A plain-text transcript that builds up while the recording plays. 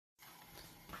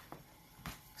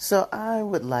So I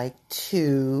would like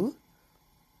to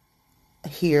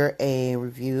hear a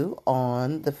review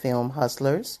on the film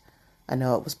Hustlers. I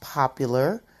know it was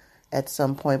popular at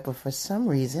some point, but for some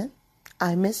reason,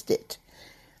 I missed it.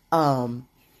 I'm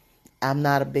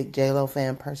not a big J-Lo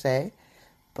fan per se,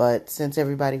 but since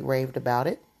everybody raved about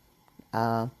it,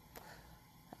 I'd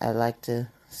like to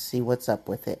see what's up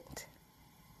with it.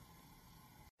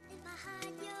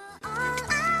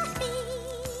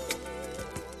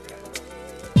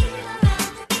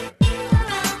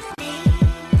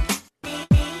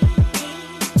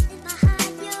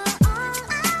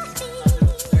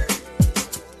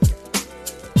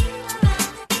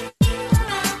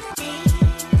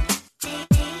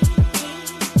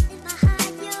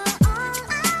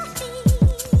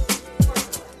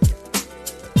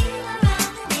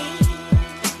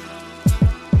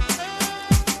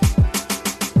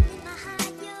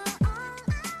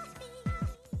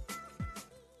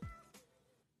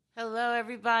 Hello,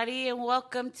 everybody, and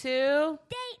welcome to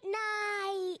Date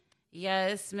night.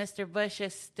 Yes, Mr. Bush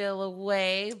is still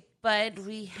away, but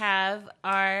we have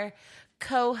our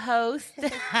co-host,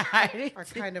 our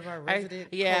resident our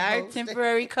co-host.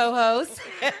 temporary co-host,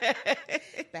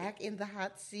 back in the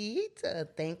hot seat.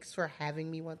 Thanks for having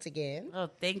me once again.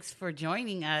 Well, thanks for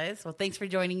joining us. Well, thanks for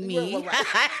joining me. Well,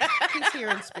 right. He's here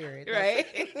in spirit, right?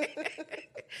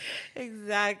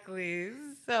 Exactly.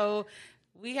 So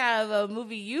we have a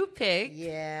movie you picked.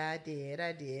 Yeah, I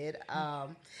did.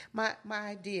 My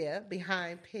idea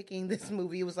behind picking this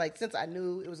movie was like, since I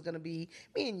knew it was going to be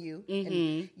me and you,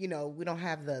 and we don't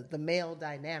have the male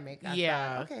dynamic. I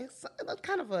thought, okay, so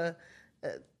kind of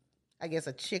I guess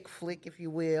a chick flick, if you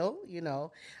will.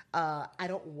 I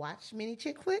don't watch many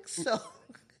chick flicks, so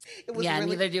it was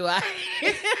neither do I.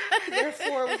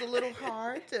 Therefore, it was a little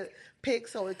hard to pick,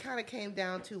 so it kind of came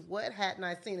down to what hadn't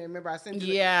I seen. And remember, I sent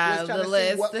you the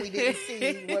list. See what we didn't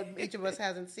see, what each of us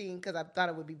hasn't seen, because I thought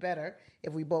it would be better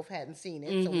if we both hadn't seen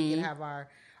it, so we could have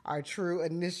our true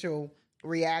initial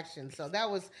reaction. So that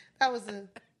was what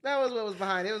was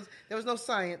behind it. There was no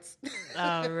science.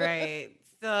 All right.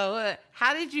 So,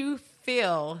 how did you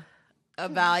feel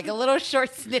about like a little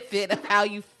short snippet of how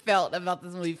you felt about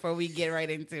this movie before we get right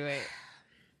into it?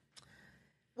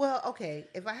 Well, okay,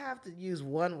 if I have to use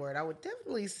one word, I would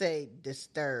definitely say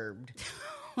disturbed.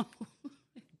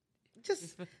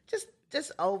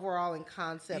 just overall in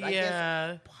concept. I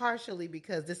guess partially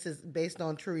because this is based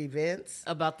on true events.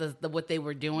 About the what they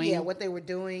were doing. Yeah, what they were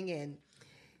doing, and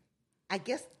I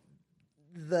guess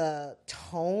the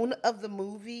tone of the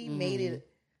movie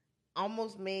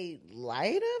almost made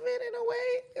light of it in a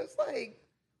way. It was like,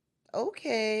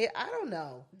 okay, I don't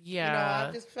know. Yeah.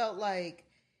 I just felt like,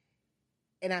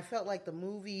 and I felt like the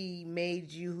movie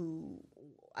made you,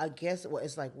 I guess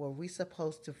it's like, were we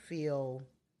supposed to feel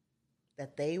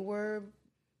that they were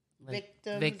like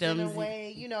victims in a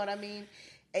way? You know what I mean?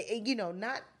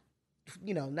 Not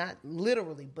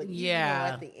literally, but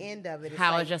at the end of it, it's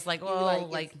how like, it's just like,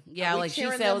 like she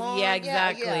said,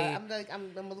 exactly. Yeah.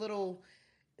 I'm a little.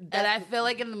 And I feel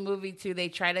like in the movie too, they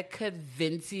try to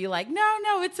convince you, like,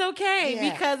 no, it's okay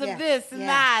because of this and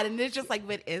that, and it's just like,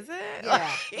 but is it?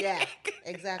 Yeah,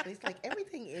 exactly. It's like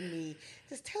everything in me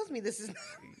just tells me this is not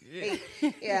right.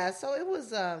 Yeah, so it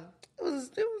was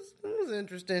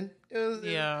interesting. It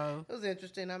was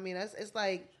interesting. I mean, it's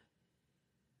like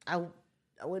I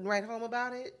wouldn't write home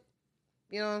about it.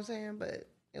 You know what I'm saying? But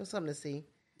it was something to see.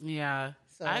 Yeah,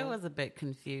 so I was a bit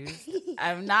confused.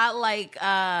 I'm not like.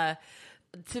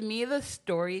 To me, the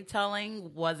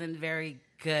storytelling wasn't very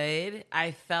good.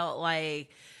 I felt like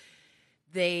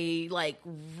they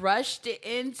rushed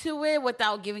into it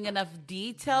without giving enough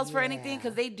details for anything,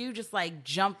 because they do just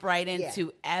jump right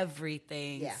into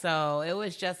everything. Yeah. So it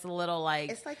was just a little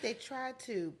it's like they tried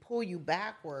to pull you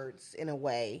backwards in a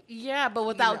way. Yeah, but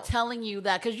without telling you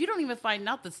that, because you don't even find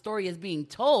out the story is being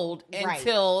told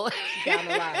until down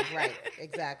the line. Right,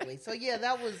 exactly. So yeah,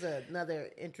 that was another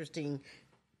interesting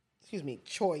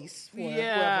choice for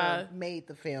whoever made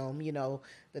the film,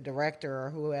 the director or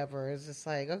whoever. Is just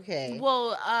like, okay.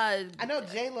 Well, I know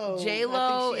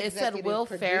J-Lo, it said Will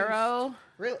Ferrell.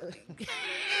 Really?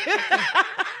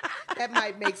 That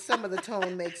might make some of the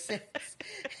tone make sense.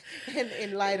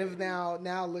 in light of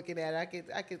now looking at it,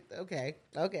 I could, okay.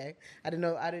 I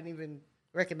didn't even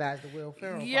recognize the Will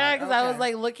Ferrell. Yeah, because I was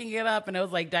looking it up, and it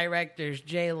was directors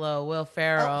J-Lo, Will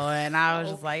Ferrell, and I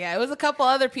was just it was a couple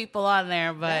other people on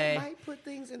there, but that might put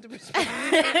things into perspective.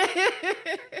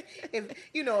 if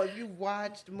you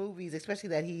watched movies, especially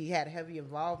that he had heavy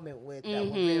involvement with, that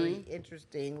were very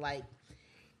interesting, like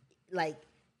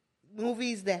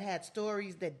movies that had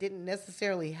stories that didn't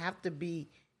necessarily have to be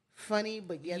funny,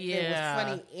 but yet there was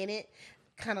funny in it.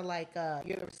 kind of like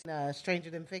you ever seen Stranger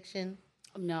Than Fiction?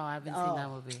 No, I haven't seen that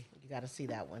movie. You got to see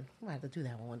that one. I'm gonna have to do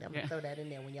that one day. I'm gonna throw that in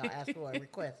there when y'all ask for a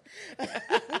request.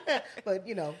 But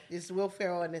it's Will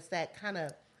Ferrell, and it's that kind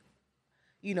of.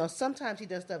 Sometimes he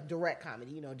does stuff direct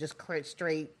comedy. Just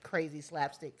straight crazy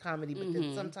slapstick comedy. But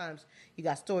then sometimes you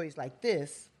got stories like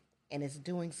this, and it's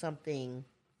doing something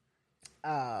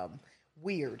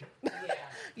weird.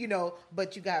 Yeah.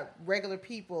 But you got regular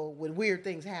people with weird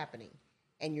things happening,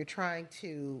 and you're trying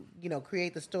to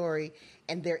create the story,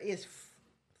 and there is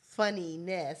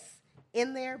funniness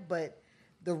in there, but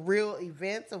the real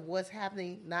events of what's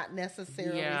happening not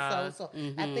necessarily so.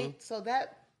 I think so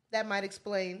that might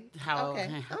explain how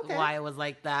why it was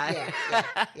like that.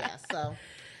 Yeah. So,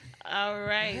 all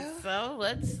right. So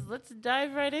let's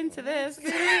dive right into this. So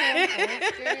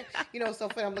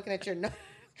funny. I'm looking at your notes.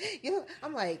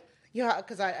 I'm like. Yeah,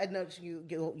 because I know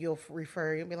you'll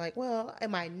refer and be like, well, in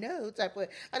my notes sometimes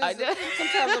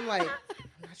I'm like, I'm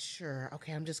not sure.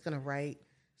 Okay, I'm just gonna write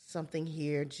something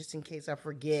here just in case I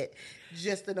forget.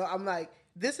 Just to know, I'm like,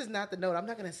 this is not the note. I'm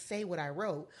not gonna say what I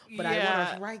wrote, but I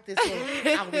want to write this so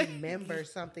I'll remember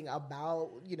something about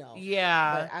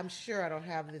Yeah, but I'm sure I don't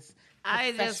have this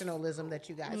professionalism that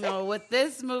you guys have. No, with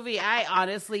this movie, I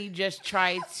honestly just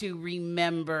tried to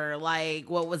remember like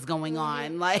what was going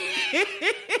on. Like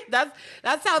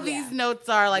that's how these notes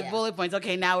are, like bullet points.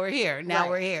 Okay, now we're here.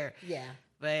 We're here. Yeah.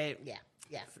 But yeah,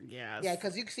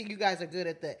 because you see, you guys are good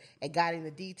at guiding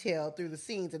the detail through the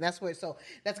scenes, and that's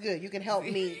good. You can help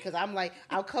me because I'm like,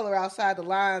 I'll color outside the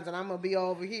lines, and I'm gonna be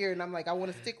over here, and I'm like, I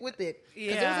want to stick with it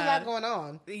because there was a lot going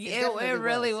on. It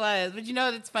really was. But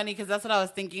it's funny because that's what I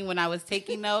was thinking when I was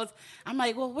taking notes. I'm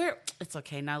like, well, it's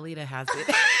okay now. Lita has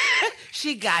it.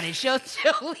 She got it. She'll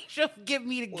get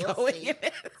me to go in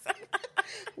it.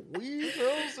 We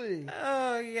will see.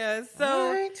 Oh yeah.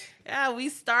 So we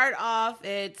start off.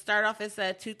 It's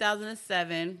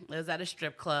 2007. It was at a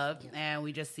strip club, and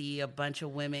we just see a bunch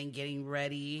of women getting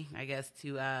ready, I guess,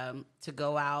 to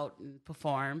go out and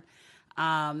perform.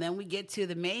 Then we get to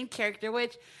the main character,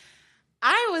 which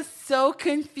I was so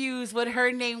confused what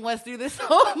her name was through this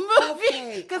whole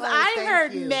movie because I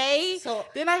heard May,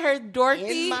 then I heard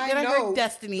Dorothy, then I heard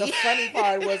Destiny. The funny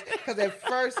part was because at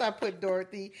first I put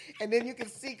Dorothy, and then you can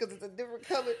see because it's a different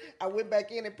color. I went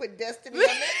back in and put Destiny on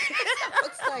it.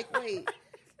 It's like, wait,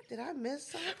 did I miss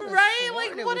something? Right?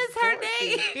 Like, what is her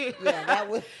name? Yeah, that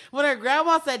was when her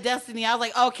grandma said Destiny. I was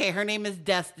like, okay, her name is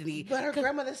Destiny. But her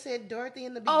grandmother said Dorothy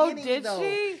in the beginning. Oh,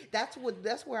 did she? That's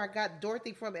where I got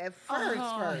Dorothy from at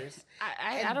first.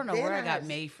 I don't know where I got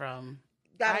May from.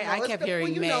 I kept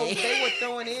hearing May. They were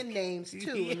throwing in names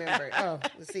too. Remember? Oh,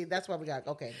 see, that's why we got it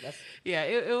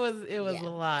was a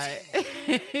lot.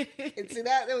 And see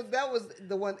that was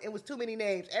the one. It was too many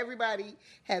names. Everybody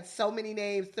had so many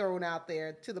names thrown out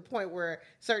there to the point where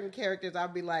certain characters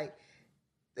I'd be like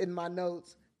in my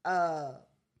notes,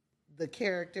 the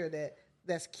character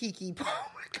that's Kiki Palmer.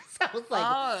 I was like,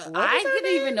 I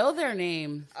didn't even know their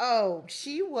name. Oh,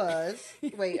 she was.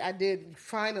 Wait, I did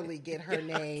finally get her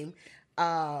name.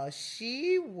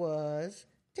 She was.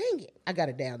 Dang it! I got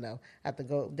it down though. I have to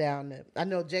go down. I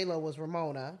know J-Lo was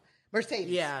Ramona. Mercedes.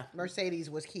 Yeah. Mercedes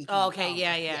was Kiki. Oh, okay.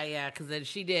 Yeah. Because then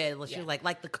she did. She was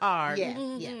like the car. Yeah.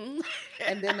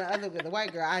 And then the other girl, the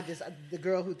white girl, the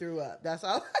girl who threw up. That's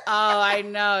all. Oh, I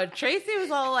know. Tracy was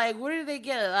all like, where did they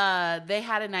get? They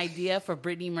had an idea for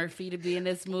Brittany Murphy to be in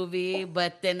this movie,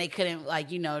 but then they couldn't,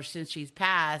 since she's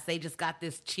passed, they just got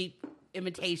this cheap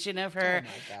imitation of her,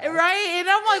 right? And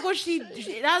I'm like,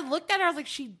 and I looked at her, I was like,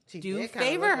 she do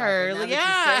favor her, like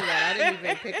I didn't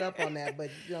even pick up on that, but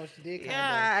she did.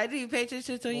 I didn't pay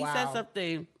attention until he said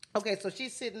something. Okay, so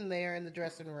she's sitting there in the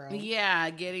dressing room,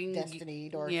 getting Destiny,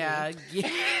 Dorothy, yeah.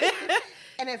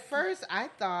 And at first, I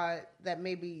thought that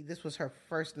maybe this was her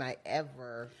first night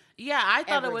ever. Yeah, I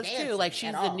thought it was too. Like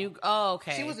she's a new. Oh,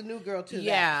 okay. She was a new girl to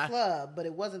that club, but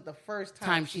it wasn't the first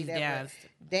time she'd ever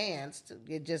danced.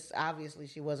 It just obviously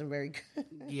she wasn't very good.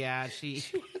 Yeah, she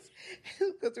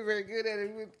wasn't very good at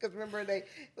it. Because remember they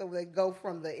go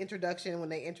from the introduction when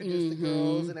they introduce the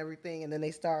girls and everything, and then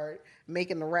they start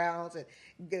making the rounds and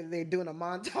they're doing a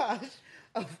montage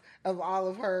of all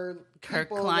of her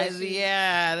clients,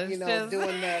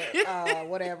 doing the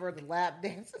whatever, the lap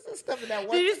dances and stuff. And that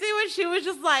one. Did you see when she was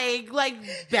just like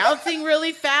bouncing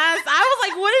really fast? I was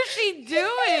like, what is she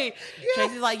doing? Yeah.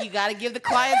 Tracy's like, you got to give the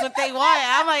clients what they want.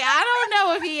 I'm like, I don't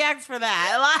know if he asked for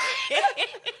that.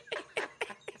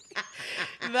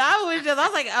 That was just, I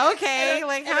was like, okay.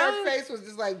 And her face was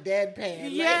just like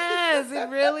deadpan. Yes, it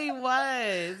really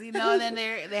was. And then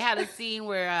they had a scene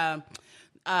where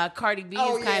Cardi B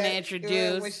is kind of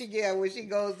introduced. When she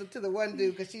goes to the one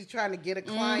dude because she's trying to get a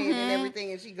client and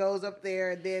everything, and she goes up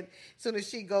there, and then as soon as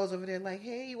she goes over there, like,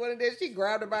 hey, you want this? She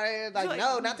grabbed her by the hand, like,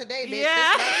 no, not today, bitch.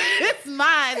 Yeah, it's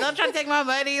mine. Don't try to take my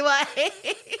money. Like,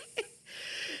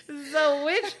 so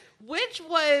which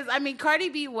was, I mean, Cardi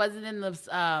B wasn't in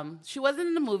the she wasn't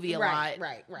in the movie a lot,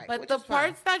 right. But which the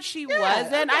parts that she was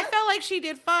in, I felt like she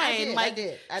did fine. I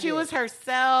did. She was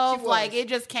herself. She was. Like it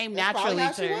just came naturally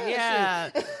to her. Yeah.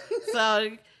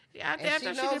 So yeah, I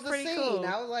thought she did pretty cool.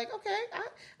 I was like, okay,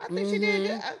 I think she did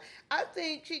good. I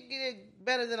think she did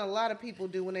better than a lot of people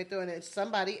do when they're throwing in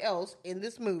somebody else in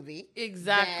this movie.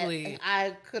 Exactly. That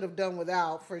I could have done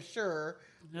without for sure.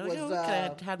 We could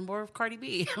have had more of Cardi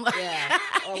B. Yeah,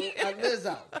 or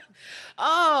Lizzo.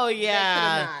 Oh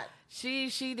yeah, she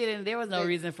didn't. There was no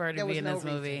reason for her to be in this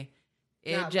movie.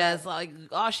 It just like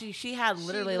she had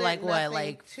literally like what,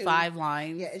 like 5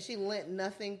 lines. Yeah, and she lent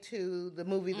nothing to the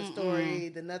movie, the story,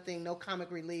 the nothing, no comic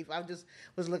relief. I just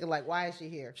was looking like, why is she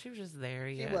here? She was just there.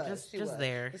 Yeah, she was just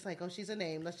there. It's like, oh, she's a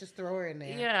name. Let's just throw her in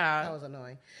there. Yeah, that was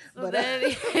annoying. So but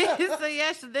then,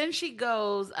 so then she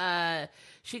goes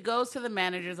to the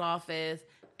manager's office.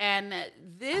 And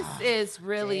this is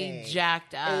really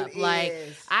jacked up.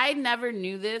 I never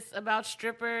knew this about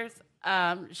strippers.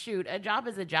 A job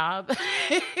is a job.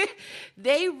 I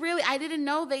didn't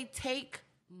know they take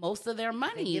most of their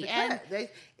money.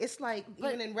 It's like,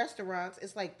 even in restaurants,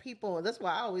 it's like people, that's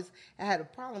why I had a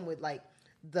problem with like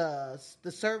the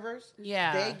servers.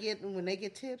 Yeah, when they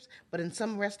get tips, but in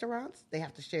some restaurants they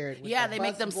have to share it with they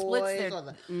make them split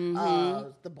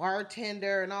or the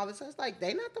bartender and all this. So it's like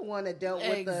they're not the one that dealt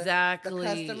with the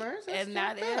customers. And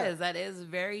that is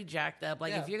very jacked up.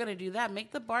 Like if you're gonna do that,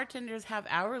 make the bartenders have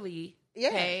hourly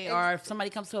pay, or if somebody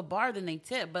comes to a bar, then they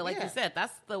tip. But like you said,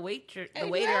 that's the waiter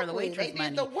or the waitress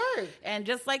money. The work. And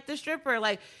just like the stripper,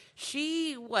 like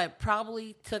she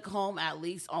probably took home at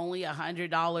least only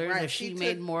 $100 if she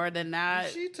made more than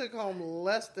that. She took home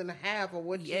less than half of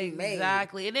what she made.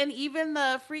 Exactly. And then even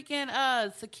the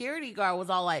freaking security guard was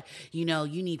all like, you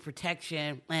need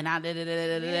protection, and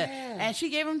and she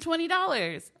gave him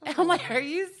 $20. And I'm like, are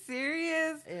you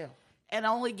serious? Yeah. And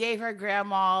only gave her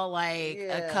grandma like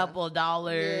a couple of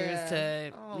dollars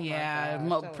to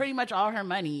pretty much all her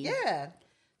money. Yeah.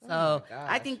 So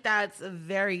I think that's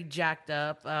very jacked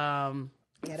up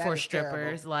for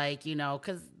strippers, terrible.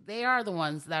 Because they are the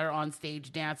ones that are on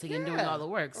stage dancing and doing all the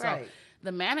work. So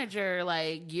the manager,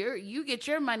 like, you get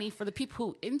your money for the people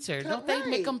who enter. Don't they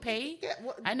make them pay? Yeah,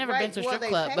 I never been to a strip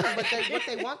club. But what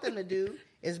they want them to do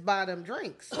is buy them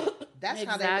drinks. That's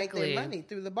how they make their money,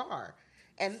 through the bar.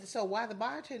 And so why the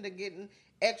bartender getting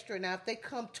extra now if they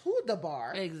come to the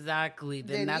bar? Exactly.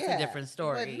 Then that's a different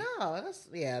story. But no,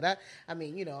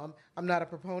 I'm not a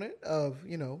proponent of,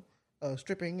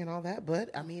 stripping and all that,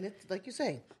 but I mean, it's like you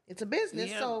say, it's a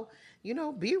business, so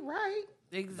be right.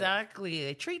 Exactly.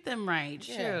 They treat them right.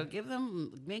 Yeah. Sure.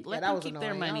 Let them keep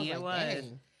their money. It was.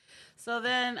 Dang. So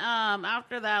then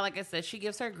after that, like I said, she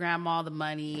gives her grandma the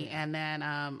money, and then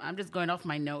I'm just going off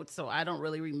my notes, so I don't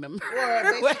really remember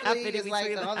what happened in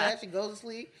between that. She goes to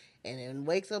sleep and then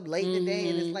wakes up late in the day,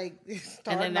 and it's like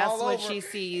and then that's when she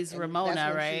sees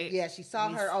Ramona, right? She saw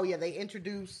her. Oh yeah, they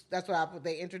introduced. That's what I put.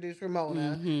 They introduced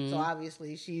Ramona, so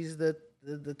obviously she's the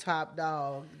top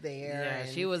dog there. Yeah, and,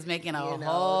 she was making a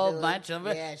whole bunch of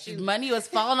it. Yeah, money was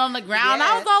falling on the ground.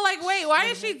 Yeah. I was all like, wait,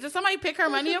 why did somebody pick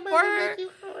her money up for her?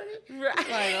 Right.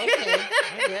 Like, okay,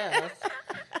 I guess.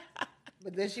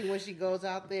 But then when she goes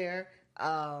out there,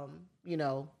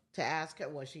 to ask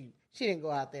her, she didn't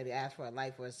go out there to ask for a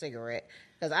light for a cigarette,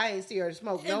 because I ain't see her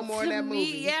smoke no more in that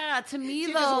movie. Yeah, to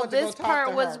me though, this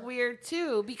part was weird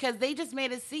too, because they just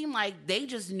made it seem like they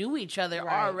just knew each other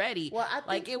already. Well,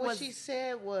 I think she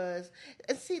said was,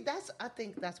 and see, I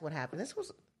think that's what happened.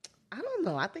 I don't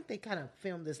know. I think they kind of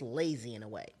filmed this lazy in a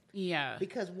way. Yeah.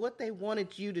 Because what they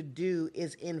wanted you to do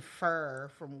is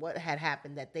infer from what had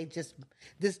happened that they just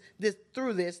this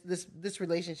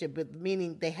relationship, but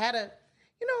meaning they had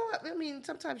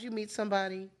sometimes you meet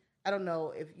somebody. I don't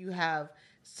know if you have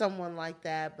someone like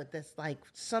that, but that's like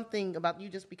something about you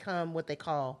just become what they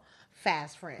call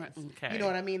fast friends. Okay. You know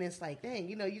what I mean? It's like, dang,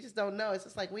 you just don't know. It's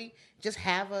just like we just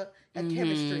have a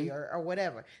chemistry or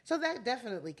whatever. So that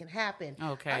definitely can happen.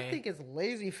 Okay. I think it's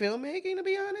lazy filmmaking, to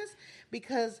be honest,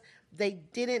 because they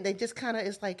just kind of,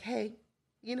 it's like, hey,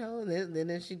 and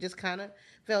then she just kind of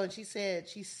fell, and she said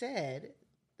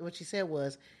what she said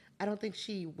was, I don't think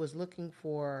she was looking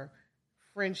for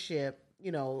friendship,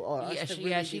 or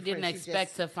she didn't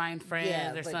expect to find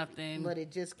friends or something. But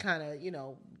it just kind of,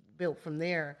 built from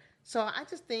there. So I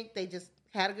just think they just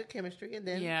had a good chemistry, and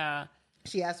then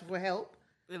she asked for help.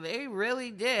 They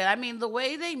really did. I mean, the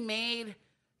way they made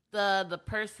the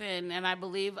person, and I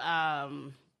believe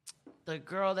the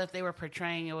girl that they were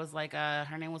portraying, it was like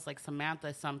her name was like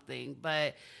Samantha something,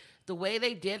 but the way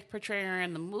they did portray her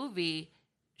in the movie,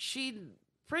 she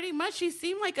pretty much she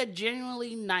seemed like a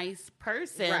genuinely nice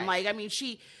person. Right. Like, I mean,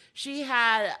 she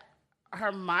had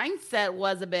her mindset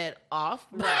was a bit off.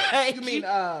 Right. You mean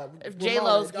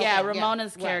J-Lo's,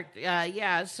 Ramona's right.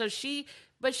 character. So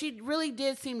but she really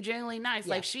did seem genuinely nice.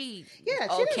 Yeah. Like she didn't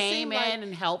came seem in like-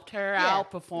 and helped her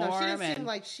out perform. No,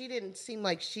 she didn't seem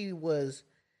like she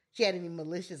had any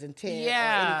malicious intent or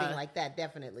Yeah. anything like that.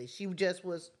 Definitely, she just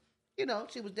was.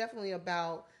 She was definitely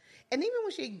about. And even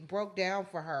when she broke down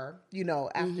for her,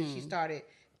 after she started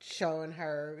showing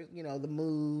her, the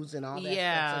moves and all that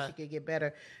stuff, so she could get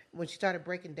better. When she started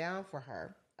breaking down for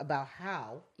her about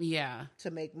how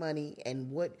to make money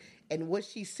and what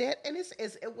she said, and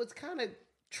it was kind of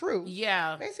true.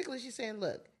 Yeah. Basically, she's saying,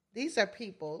 look, these are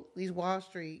people, these Wall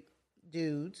Street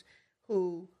dudes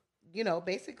who,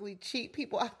 basically cheat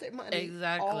people out their money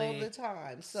Exactly. all the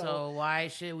time. So why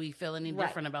should we feel any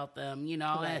different about them?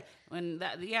 Right. And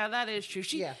that is true.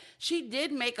 Yeah. She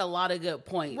did make a lot of good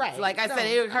points. Right. Like I No,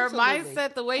 said, her absolutely.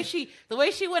 mindset, the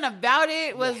way she went about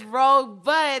it was wrong,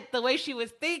 but the way she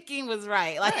was thinking was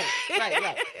right. Like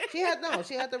right. She had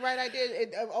the right idea.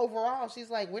 Overall, she's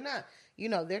like, we're not,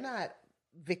 they're not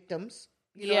victims.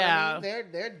 You know what I mean?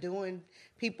 They're doing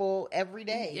people every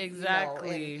day.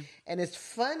 Exactly. And it's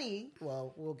funny.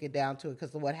 Well, we'll get down to it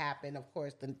because of what happened. Of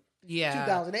course, the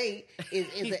 2008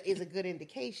 is a good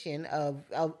indication of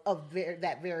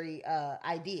that very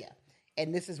idea.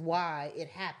 And this is why it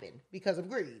happened, because of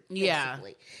greed.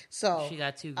 Basically. So she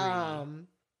got too greedy.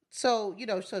 So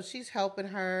she's helping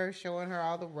her, showing her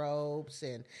all the ropes,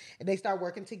 and they start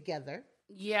working together.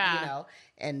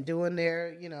 And doing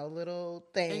their, little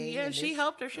thing. And she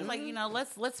helped her. She was like,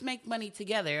 let's make money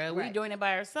together. We're doing it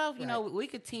by ourselves. We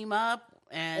could team up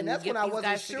and that's get when I these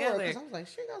wasn't guys sure, together. because I was like,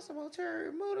 she got some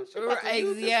ulterior motives. She about to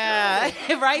use this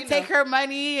girl. Right. Take her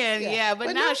money and but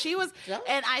now no, she was, no.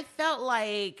 and I felt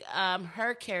like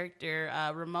her character,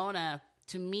 Ramona,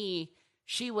 to me,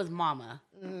 she was mama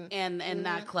in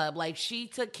that club. Like, she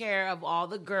took care of all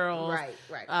the girls.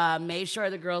 Right. Made sure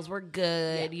the girls were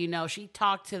good. She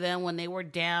talked to them when they were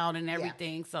down and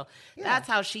everything. So that's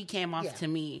how she came off to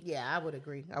me. Yeah, I would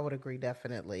agree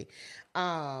definitely.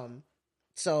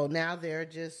 So now they're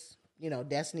just,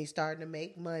 Destiny's starting to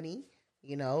make money.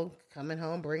 Coming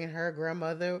home, bringing her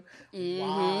grandmother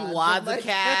wads of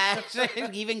cash.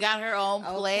 Even got her own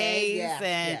place.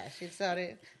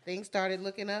 Things started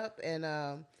looking up,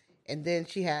 and then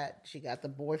she got the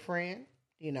boyfriend.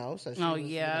 So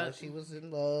she was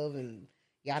in love and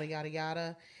yada yada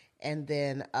yada, and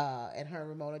then and her and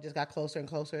Ramona just got closer and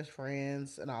closer as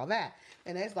friends and all that.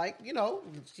 And it's like,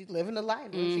 she's living the life.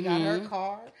 She got her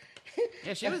car.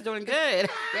 Yeah, she was doing good.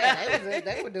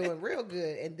 They were doing real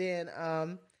good. And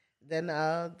then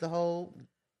the whole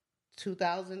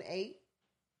 2008,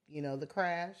 the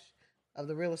crash of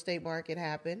the real estate market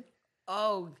happened.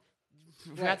 Oh,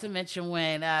 forgot to mention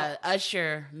when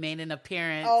Usher made an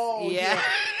appearance. Oh, yeah.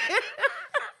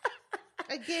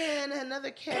 Again, another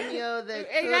cameo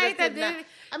that could not.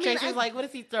 I mean, Tracy was like, "What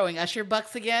is he throwing? Usher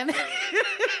bucks again?"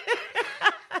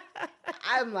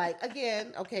 I'm like,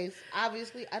 again, okay,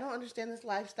 obviously I don't understand this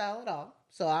lifestyle at all.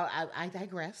 So I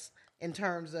digress in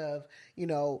terms of,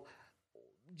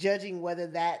 judging whether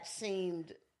that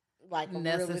seemed like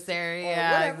necessary, or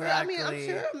whatever. exactly. I'm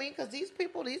sure, because these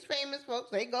people, these famous folks,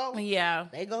 they go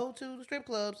to the strip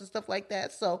clubs and stuff like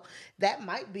that. So that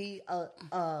might be a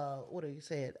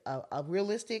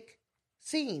realistic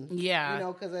scene.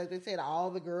 Because as they said, all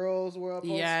the girls were up on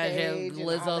stage.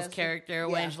 Lizzo's character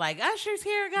when she's like, Usher's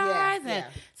here, guys.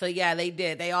 So they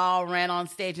did. They all ran on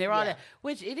stage. They were all there,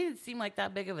 which it didn't seem like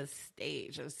that big of a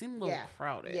stage. It seemed a little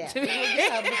crowded. Because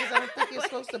I don't think it's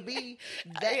supposed to be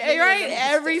that.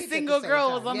 Every single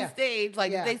girl was on the stage.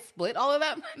 Like, did they split all of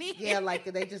that money? Like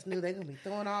they just knew they're going to be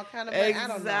throwing all kind of money.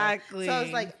 Exactly. I don't know. So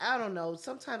it's like, I don't know.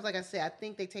 Sometimes, like I said, I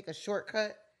think they take a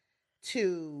shortcut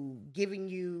to giving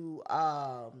you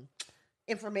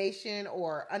information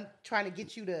or trying to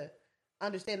get you to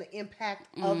understand the impact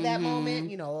of that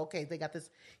moment. Okay, they got this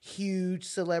huge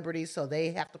celebrity, so they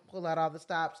have to pull out all the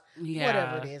stops,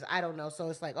 whatever it is. I don't know.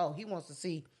 So it's like, oh, he wants to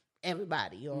see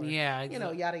everybody, or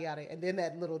exactly. Yada yada. And then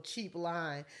that little cheap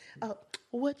line,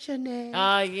 what's your name?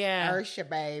 Ursha,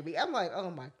 baby. I'm like, oh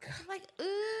my god, like,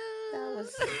 ooh,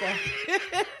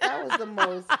 that was the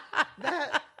most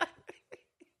that.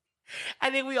 I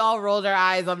think we all rolled our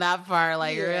eyes on that part.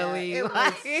 Like, really?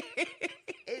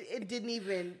 It didn't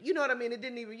even, you know what I mean? It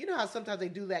didn't even, you know how sometimes they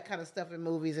do that kind of stuff in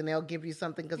movies and they'll give you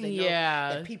something because they know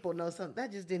that people know something.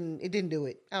 That just didn't do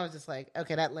it. I was just like,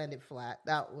 okay, that landed flat.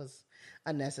 That was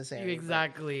unnecessary.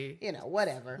 Exactly. But,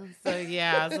 whatever.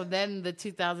 So then the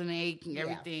 2008,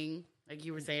 everything, like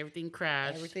you were saying, everything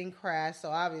crashed. Everything crashed.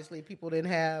 So obviously people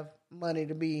didn't have money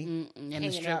to be in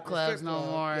the strip clubs no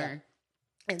more. Yeah.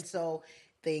 And so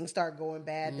things start going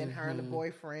bad. Then her and the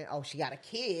boyfriend, she got a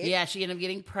kid. Yeah, she ended up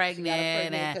getting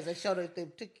pregnant. Because they showed it, they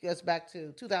took us back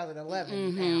to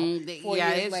 2011 now. 4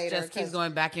 years later. It just keeps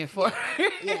going back and forth.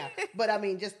 Yeah. But I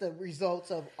mean, just the results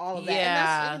of all of that.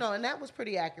 Yeah. And that's, and that was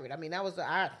pretty accurate. I mean, that was,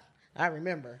 I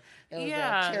remember. It was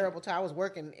a terrible time. I was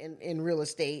working in real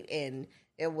estate and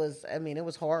it was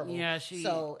horrible. Yeah,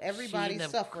 so everybody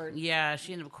suffered. Yeah,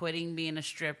 she ended up quitting being a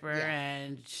stripper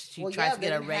and she tried to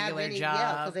get a regular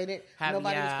job. Yeah, because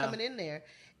nobody was coming in there.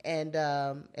 And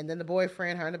then the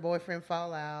boyfriend, her and the boyfriend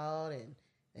fall out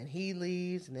and he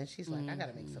leaves and then she's like, I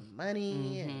gotta make some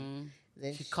money. And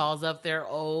then she calls up this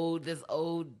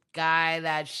old guy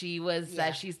that she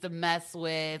used to mess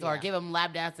with or give him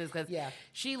lap dances because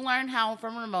she learned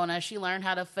from Ramona. She learned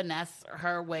how to finesse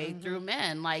her way through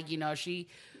men. Like, she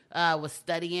was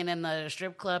studying in the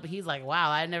strip club. He's like,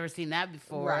 wow, I'd never seen that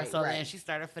before. Then she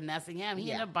started finessing him.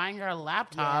 He ended up buying her a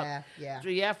laptop.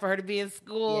 For her to be in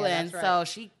school. So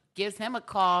she gives him a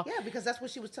call. Yeah, because that's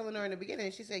what she was telling her in the beginning.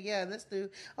 She said, and this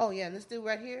dude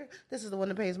right here, this is the one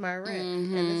that pays my rent.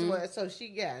 And this is what, so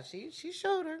she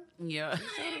showed her. Yeah.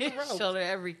 She showed her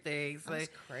everything. So, that's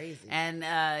crazy.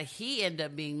 And he ended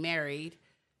up being married.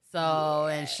 So,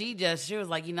 and she was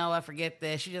like, you know what, forget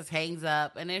this. She just hangs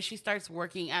up. And then she starts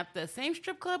working at the same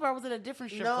strip club, or was it a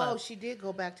different strip club? No, she did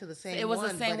go back to the same one. It was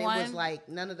the same one? It was like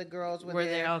none of the girls were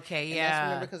there. Okay, and that's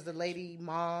remember because the lady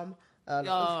mom... I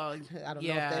don't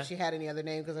know if she had any other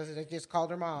name because I just called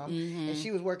her mom. And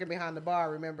she was working behind the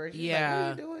bar, remember? She's like, what are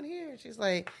you doing here? She's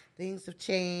like, things have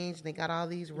changed. They got all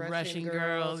these Russian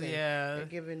girls. And they're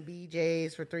giving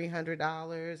BJs for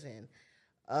 $300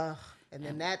 and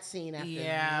then that scene after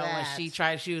that.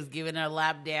 When she was giving her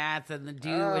lap dance and the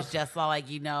dude was just all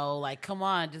like, come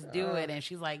on, just do it. And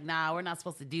she's like, nah, we're not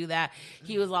supposed to do that.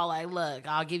 He was all like, look,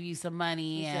 I'll give you some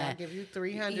money. I'll give you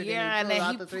 $300 and he pulled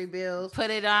out the 3 bills.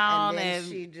 Put it on and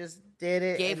she just did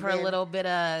it. Gave her a little bit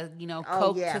of,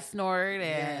 coke to snort.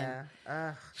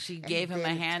 And she gave him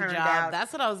a hand job.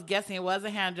 That's what I was guessing. It was a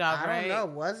hand job, right? I don't know.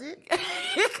 Was it?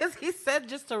 Because he said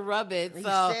just to rub it. He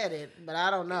said it, but I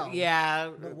don't know. Yeah.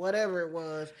 But whatever it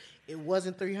was, it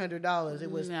wasn't $300.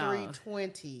 It was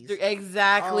 $320s.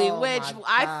 Exactly. Which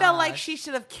I felt like she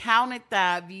should have counted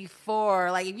that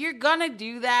before. Like, if you're gonna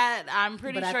do that, I'm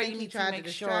pretty sure you need to make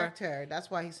sure. He tried to distract her.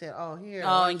 That's why he said, here.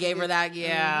 And gave her that,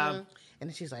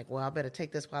 And she's like, well, I better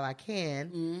take this while I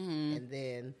can. And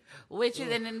then...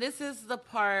 and then this is the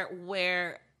part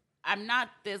where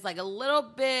there's like a little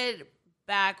bit...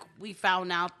 back, we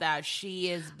found out that she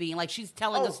is being she's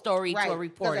telling a story to a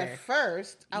reporter. At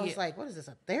first, I was like, "What is this?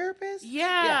 A therapist?"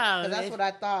 Yeah, that's what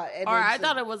I thought. And I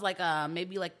thought it was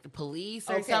maybe the police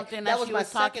or something that she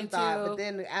was talking to. But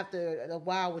then after a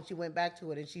while, when she went back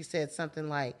to it, and she said something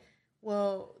like,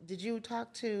 "Well, did you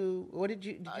talk to? What did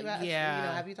you ask?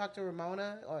 Have you talked to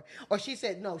Ramona?" Or she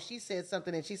said no. She said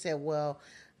something, and she said, "Well."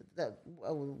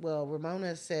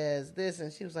 Ramona says this,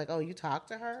 and she was like, "Oh, you talked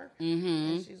to her?"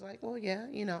 And she's like, "Well, yeah,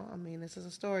 this is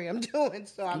a story I'm doing,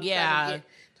 so I'm trying to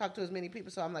talk to as many people."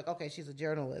 So I'm like, "Okay, she's a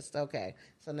journalist. Okay,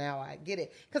 so now I get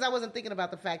it," because I wasn't thinking about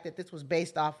the fact that this was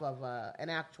based off of an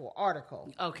actual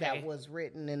article that was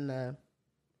written in the.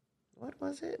 What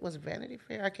was it? Was it Vanity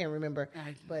Fair? I can't remember.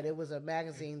 But it was a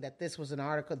magazine that this was an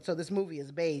article. So this movie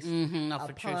is based off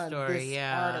a true story, this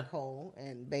article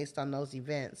and based on those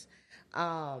events.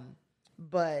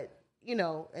 But,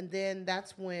 and then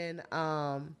that's when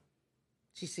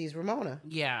she sees Ramona.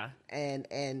 Yeah.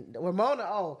 And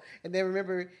Ramona, and then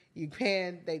remember they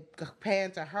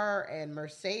pan to her and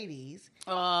Mercedes.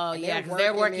 Oh, yeah, because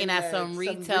they're working at some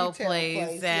retail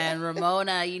place. And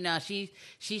Ramona,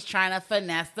 she's trying to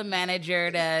finesse the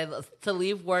manager to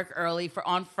leave work early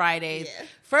on Fridays. Yeah.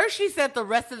 First, she said the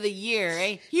rest of the year.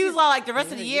 Eh? He was all like, the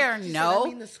rest of the year? No.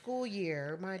 Said, the school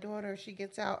year. My daughter, she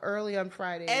gets out early on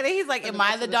Friday. And then he's like, am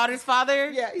I the daughter's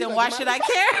father? Yeah. Then why should I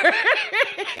care?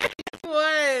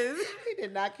 He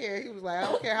did not care. He was like, I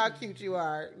don't care how cute you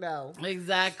are. No.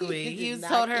 Exactly. He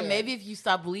told her, maybe if you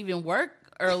stop leaving work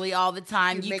early all the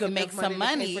time, you can make some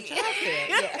money.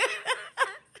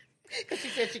 Because she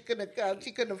said she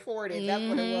couldn't afford it. That's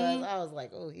what it was. I was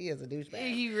like, oh, he is a douchebag.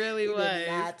 He really was. Did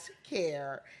not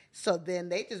care. So then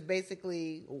they just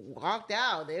basically walked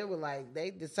out. They were like,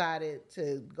 they decided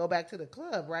to go back to the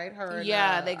club, right?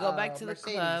 They go back to Mercedes.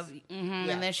 the club. Mm-hmm.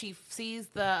 Yeah. And then she sees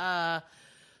the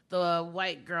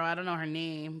white girl, I don't know her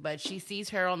name, but she sees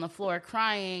her on the floor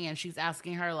crying, and she's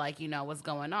asking her, like, what's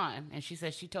going on? And she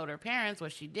says she told her parents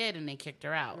what she did, and they kicked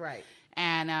her out. Right.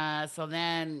 And so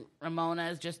then Ramona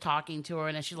is just talking to her,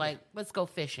 and then she's like, let's go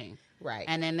fishing. Right.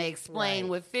 And then they explain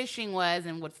what fishing was,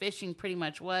 and what fishing pretty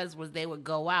much was they would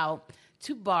go out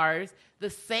to bars,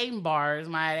 the same bars,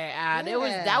 might I add.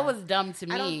 Yeah. That was dumb to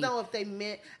me. I don't know if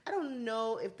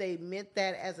they meant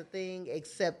that as a thing,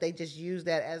 except they just used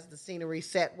that as the scenery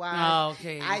set wise. Oh,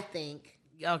 okay. I think.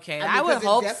 Okay, I would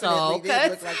hope so. Look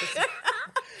like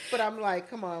but I'm like,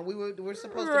 come on, we're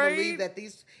supposed to believe that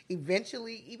these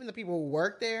eventually, even the people who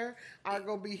work there are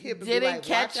going to be hip and didn't be like,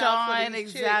 catch watch out for on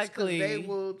these exactly. Chicks, they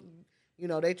will.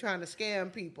 They trying to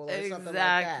scam people or something like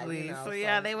that. So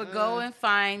they would go and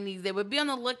find these. They would be on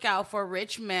the lookout for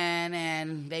rich men,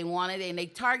 and they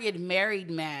target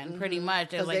married men pretty much.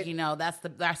 They're like,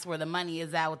 that's where the money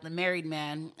is at with the married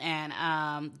men,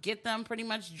 and get them pretty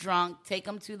much drunk, take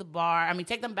them to the bar. I mean,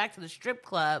 take them back to the strip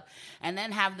club, and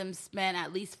then have them spend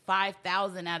at least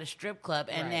 $5,000 at a strip club,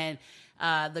 and then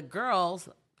the girls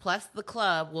plus the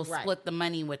club will split the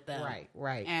money with them.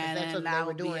 Right. And that's what they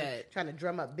were doing, trying to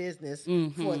drum up business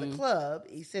for the club,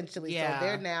 essentially. Yeah. So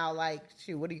they're now like,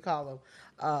 what do you call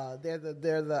them? They're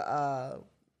the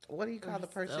what do you call the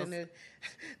person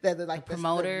that they're like the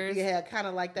promoters? Kind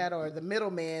of like that, or the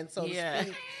middleman, so to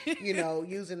speak.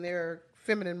 Using their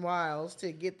feminine wiles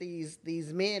to get these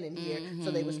men in here,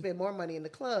 so they would spend more money in the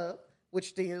club,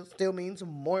 which still means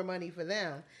more money for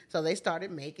them. So they started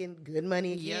making good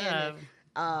money again. Yeah.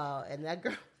 And that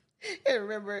girl, I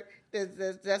remember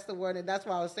that's the one, and that's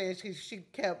why I was saying she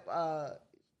kept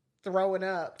throwing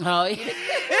up. Oh, yeah.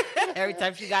 Every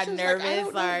time she got nervous,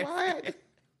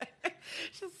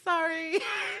 she's sorry.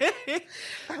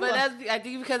 But I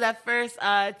think because at first,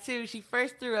 too, she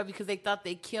first threw up because they thought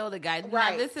they killed a guy.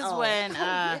 Right. Now, this is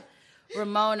when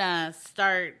Ramona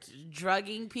starts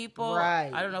drugging people.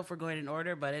 Right. I don't know if we're going in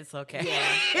order, but it's okay.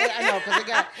 Yeah, I know,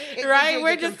 because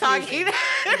we're just talking.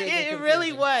 It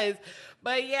really was.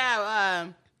 But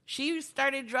she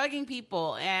started drugging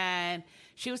people, and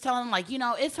she was telling them, like,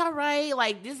 it's all right.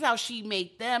 Like, this is how she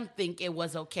made them think it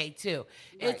was okay, too.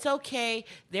 Right. It's okay.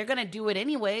 They're going to do it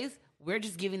anyways. We're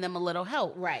just giving them a little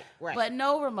help. Right. But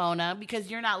no, Ramona,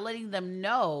 because you're not letting them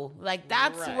know. Like,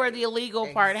 that's where the illegal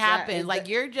part happens. Like,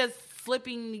 you're just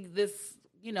flipping this,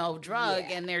 drug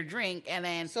and their drink, and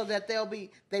then so that they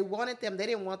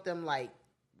didn't want them like,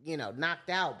 knocked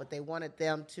out, but they wanted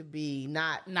them to be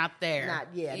not there.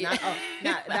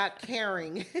 Not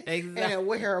caring and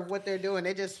aware of what they're doing.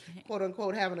 They're just quote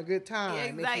unquote having a good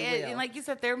time. Exactly. And like you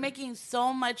said, they're making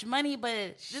so much money,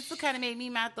 but this kind of made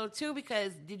me mad though too,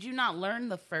 because did you not learn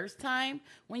the first time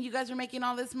when you guys were making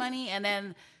all this money, and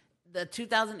then the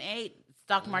 2008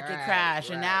 stock market crash,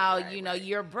 and now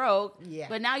you're broke. Yeah.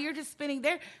 But now you're just spending.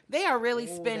 They are really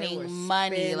spending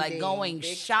money, like going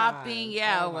shopping.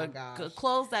 Time. Yeah,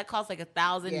 clothes that cost like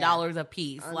 $1,000 a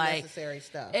piece. Unnecessary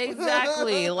stuff.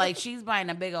 Exactly. Like she's buying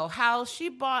a big old house. She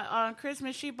bought on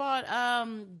Christmas. She bought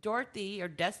Dorothy or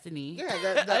Destiny.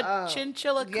 Yeah, a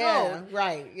chinchilla coat. Yeah,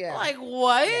 right. Yeah. Like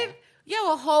what? Yeah. You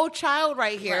have a whole child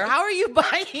right here. Right. How are you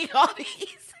buying all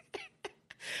these?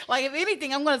 Like, if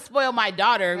anything, I'm going to spoil my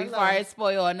daughter before I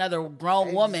spoil another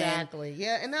grown woman. Exactly.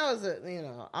 Yeah, and that was,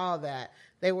 all that.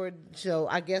 So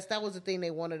I guess that was the thing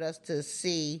they wanted us to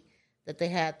see, that they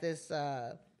had this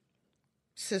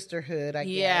sisterhood, I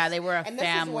guess. Yeah, they were a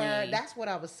family. That's what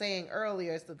I was saying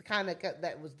earlier. It's the kind of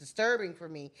that was disturbing for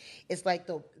me. It's like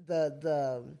the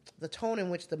tone in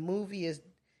which the movie is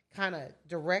kind of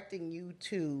directing you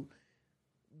to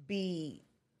be,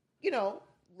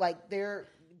 like they're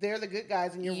the good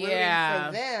guys, and you're rooting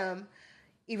for them,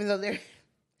 even though they're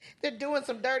doing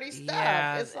some dirty stuff.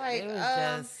 Yeah, it's like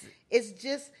it's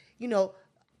just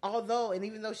although, and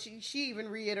even though she even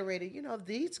reiterated,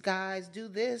 these guys do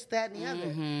this, that, and the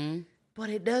other,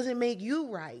 but it doesn't make you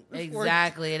right.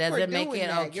 Exactly, it doesn't make it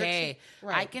okay.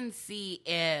 Right. I can see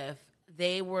if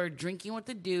they were drinking with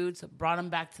the dudes, brought them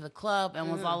back to the club,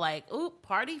 and was all like, ooh,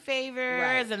 party favors.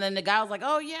 Right. And then the guy was like,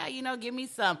 oh, yeah, give me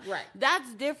some. Right. That's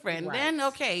different. Right. Then,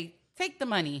 okay, take the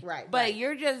money. Right. But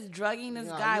you're just drugging this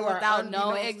guy without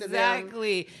knowing.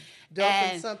 Exactly.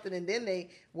 Dumping something. And then they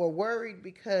were worried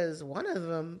because one of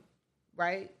them,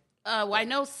 right, Well, I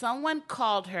know someone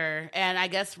called her, and I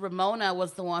guess Ramona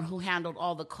was the one who handled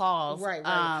all the calls. Right.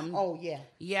 Oh, yeah.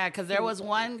 Yeah, because there was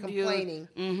one complaining.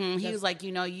 Dude, he was like,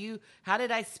 how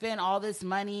did I spend all this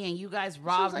money and you guys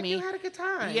robbed me? You had a good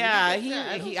time. Yeah,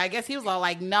 he I guess he was all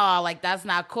like, no, like that's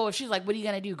not cool. She's like, what are you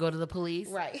gonna do? Go to the police?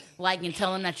 Right. Like, and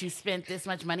tell them that you spent this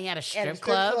much money at a strip At a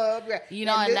club. Right.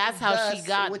 And that's how she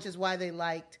got. Which is why they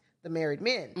liked the married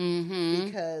men,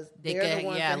 because they're the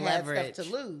ones that had stuff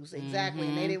to lose. Exactly.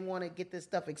 And they didn't want to get this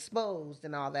stuff exposed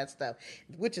and all that stuff,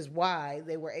 which is why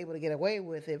they were able to get away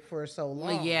with it for so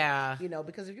long. Yeah.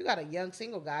 Because if you got a young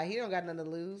single guy, he don't got nothing to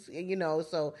lose,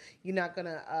 so you're not going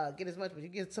to get as much. But you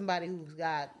get somebody who's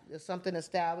got something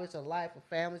established, a life, a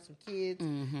family, some kids,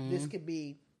 this could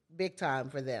be big time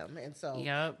for them. And so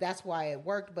that's why it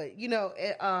worked. But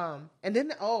and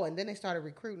then they started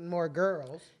recruiting more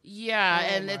girls.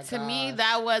 To me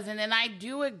that wasn't, and I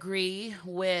do agree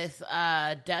with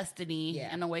Destiny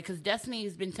in a way, because Destiny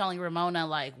has been telling Ramona,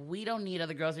 like, we don't need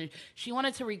other girls, and she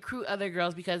wanted to recruit other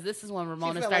girls because this is when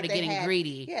Ramona started getting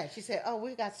greedy. She said, oh,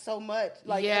 we got so much,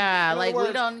 like,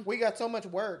 we got so much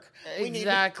work. We need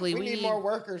more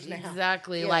workers now.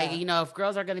 Exactly. Like, if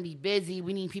girls are going to be busy,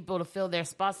 we need people to fill their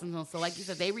spots. So like you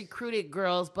said, they recruited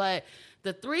girls, but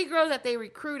the 3 girls that they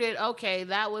recruited, okay,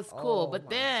 that was cool. But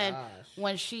then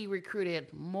when she recruited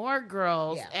more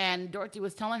girls, and Dorothy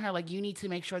was telling her, like, you need to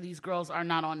make sure these girls are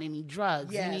not on any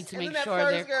drugs. You need to make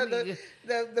sure they're...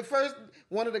 The first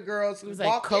one of the girls was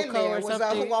walked like in there was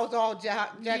all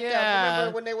jacked up.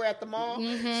 Remember when they were at the mall?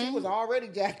 She was already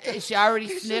jacked up. She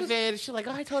already sniffing. She's like,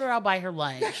 I told her I'll buy her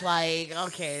lunch. Like,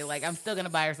 okay, like, I'm still going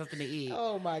to buy her something to eat.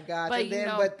 Oh, my gosh.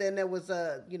 But then there was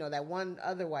that one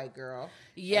other white girl.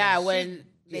 Yeah, when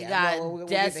they got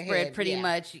desperate, pretty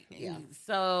much. Yeah.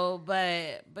 So,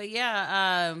 but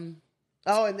yeah.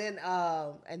 And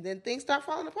then things start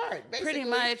falling apart. Basically. Pretty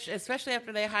much, especially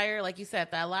after they hire, like you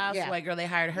said, that last white girl they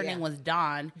hired. Her name was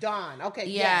Dawn. Dawn. Okay.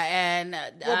 Yeah, and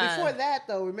before that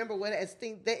though, remember when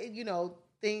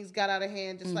things got out of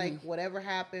hand, just like whatever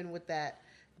happened with that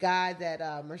guy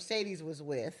that Mercedes was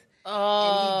with.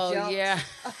 Oh, yeah.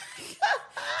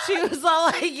 She was all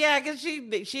like, because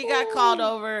she got called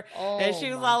over, and she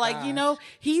was all like,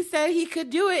 he said he could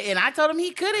do it, and I told him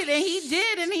he couldn't, and he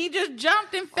did, and he just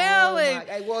jumped and fell.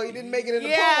 Well, he didn't make it in the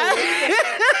pool.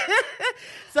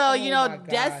 So,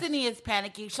 Destiny is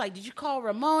panicking. She's like, did you call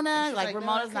Ramona? Like,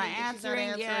 Ramona's not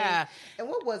answering. Yeah. And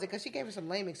what was it? Because she gave her some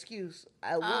lame excuse.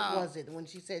 What was it when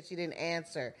she said she didn't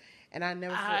answer? And I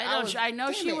never... I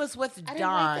know she was with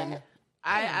Dawn.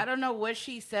 I don't know what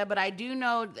she said, but I do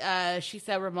know she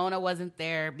said Ramona wasn't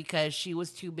there because she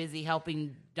was too busy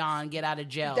helping Dawn get out of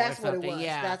jail. That's or something. What it was.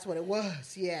 Yeah, that's what it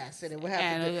was. Yes, and it would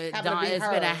have to be it's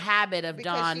been a habit of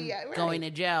Dawn going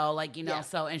to jail, like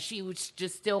So, and she would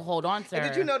just still hold on to her.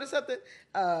 Did you notice something?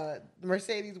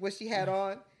 Mercedes, what she had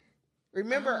on.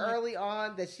 Remember early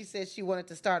on that she said she wanted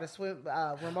to start a swim.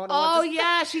 Ramona. Oh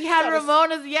yeah, she had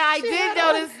Ramona's. Yeah, I did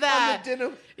notice that.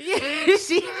 Yeah,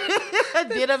 she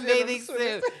did a bathing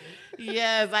suit.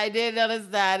 Yes, I did notice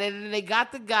that. And they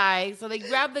got the guy. So they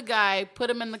grabbed the guy,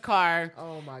 put him in the car.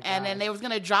 Oh, my God. And then they was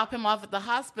going to drop him off at the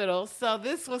hospital. So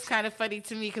this was kind of funny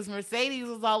to me because Mercedes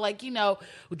was all like,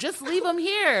 just leave him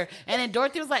here. And then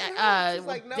Dorothy was like, no, I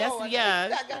gotta,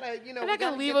 we're not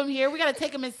going to leave him here. We got to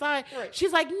take him inside. Right.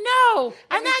 She's like, no,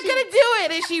 I'm not going to do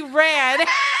it. And she ran.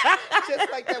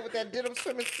 Just like that with that denim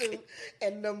swimming suit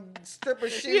and them stripper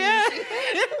shoes. Yeah.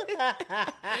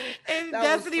 And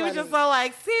Destiny was just all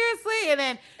like, seriously? And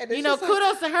then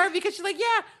kudos to her because she's like,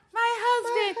 my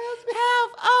husband,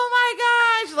 help! Oh my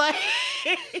gosh! Like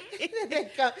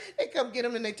they come get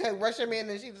him and they rush him in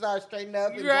and she starts straightening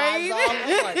up and drives off.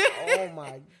 I'm like, oh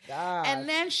my god! And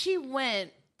then she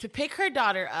went to pick her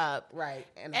daughter up, right?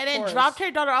 And then dropped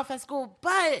her daughter off at school,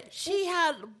 but she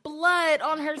had blood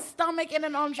on her stomach and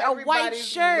on a white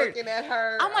shirt. Looking at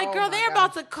her, I'm like, girl, they're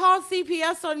about to call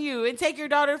CPS on you and take your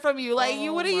daughter from you. Like,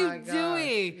 what are you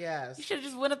doing? Yes, you should have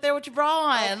just went up there with your bra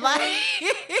on. Okay. Like,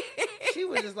 she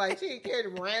was just like, she didn't care,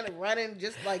 running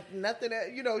just like nothing.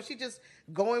 She just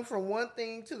going from one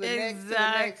thing to the next. To the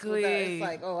next. It's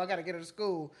like, I got to get her to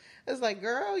school. It's like,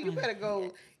 girl, you better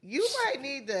go. You might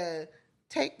need to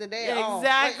take the day off.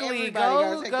 Exactly.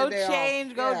 Go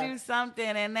change, do something.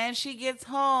 And then she gets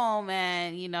home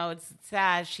and, it's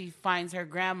sad. She finds her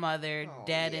grandmother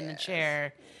dead in the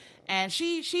chair. And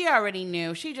she already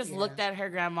knew. She just looked at her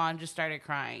grandma and just started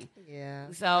crying.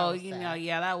 Yeah. So,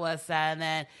 that was sad. And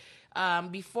then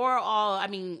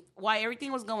while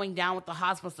everything was going down with the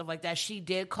hospital, stuff like that, she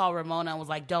did call Ramona and was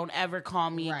like, don't ever call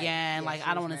me again. Like,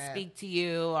 I don't want to speak to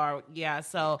you.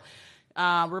 So...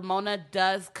 Ramona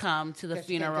does come to the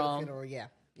funeral. Yeah.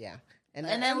 And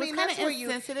then it was kind of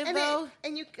insensitive, though.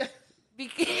 And you...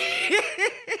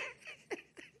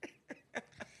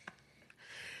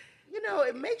 You know,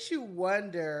 it makes you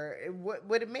wonder.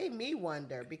 What it made me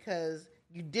wonder, because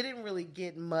you didn't really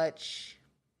get much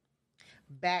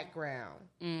background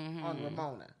on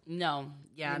Ramona. No,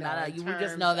 yeah, you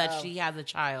just know that she has a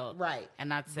child, right? And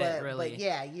that's it, really. But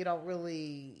yeah, you don't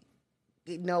really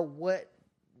know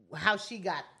how she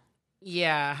got.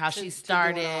 Yeah, how she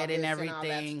started and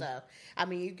everything. And all that stuff. I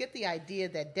mean, you get the idea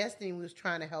that Destiny was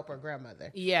trying to help her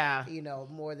grandmother. Yeah, you know,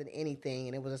 more than anything,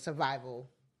 and it was a survival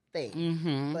thing.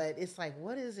 Mm-hmm. But it's like,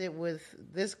 what is it with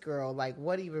this girl? Like,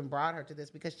 what even brought her to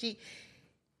this? Because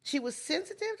she was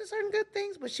sensitive to certain good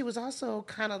things, but she was also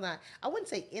kind of not, I wouldn't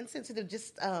say insensitive,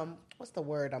 just, what's the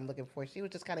word I'm looking for? She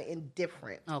was just kind of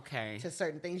indifferent to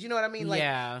certain things. You know what I mean? Like,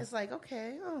 it's like,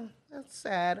 okay, oh, that's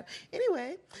sad.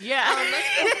 Anyway. Yeah.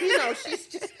 Let's go, you know,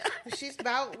 she's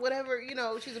about whatever, you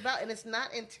know, she's about, and it's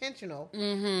not intentional.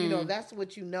 Mm-hmm. You know, that's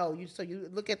what you know. So you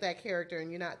look at that character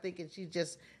and you're not thinking she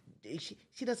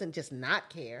doesn't just not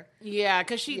care. Yeah,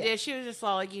 because she did. She was just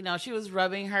all like, you know, she was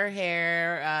rubbing her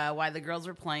hair while the girls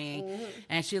were playing. Mm-hmm.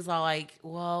 And she was all like,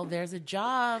 well, there's a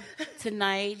job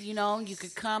tonight. You know, you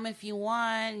could come if you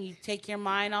want. You take your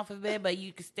mind off of it, but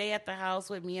you could stay at the house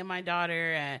with me and my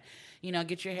daughter and, you know,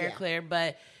 get your hair cleared.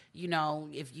 But, you know,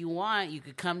 if you want, you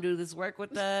could come do this work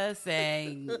with us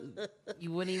and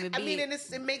you wouldn't even be. I mean, and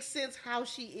it makes sense how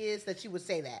she is that she would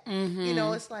say that. Mm-hmm. You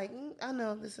know, it's like, I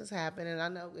know this is happening. I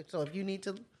know. So if you need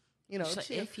to, you know. So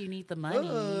if you need the money.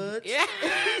 Yeah.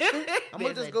 I'm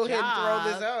going to just go ahead and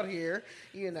throw this out here,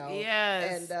 you know.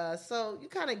 Yes. And so you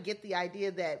kind of get the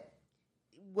idea that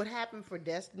what happened for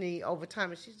Destiny over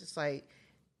time is she's just like,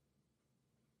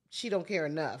 she don't care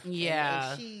enough.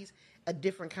 Yeah. And she's a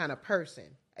different kind of person.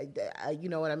 You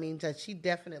know what I mean? That she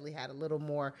definitely had a little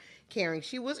more caring.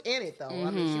 She was in it, though. Mm-hmm.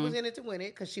 I mean, she was in it to win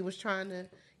it because she was trying to,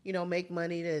 you know, make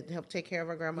money to help take care of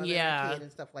her grandmother and her kid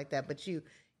and stuff like that. But you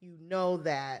know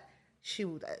that she,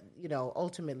 you know,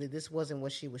 ultimately this wasn't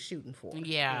what she was shooting for.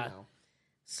 Yeah. You know?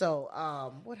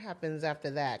 So, what happens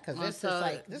after that? Because this is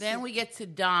like... we get to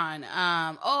Dawn.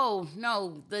 Oh,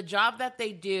 no, the job that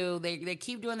they do, they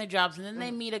keep doing their jobs, and then they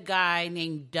meet a guy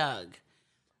named Doug.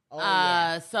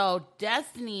 So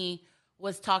Destiny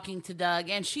was talking to Doug,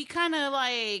 and she kind of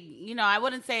like, you know, I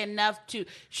wouldn't say enough to,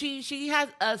 she has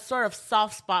a sort of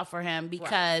soft spot for him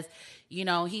because, you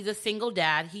know, he's a single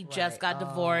dad. He just got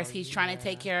divorced. He's trying to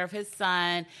take care of his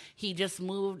son. He just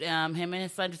moved, him and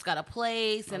his son just got a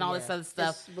place and all this other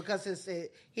stuff. Because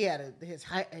he had his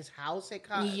house had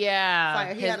caught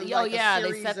fire. He had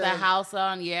they set the house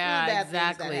on. Yeah,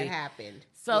 exactly. That had happened.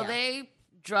 So they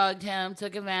drugged him,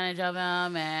 took advantage of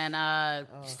him, and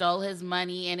stole his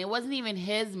money. And it wasn't even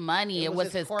his money; it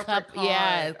was his corporate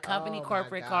card. His company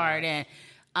corporate card. And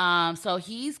so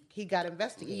he got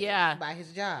investigated by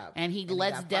his job, and he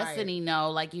lets Destiny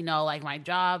know, like, you know, like, my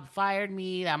job fired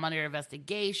me. I'm under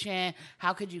investigation.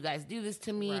 How could you guys do this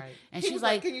to me? Right. And she's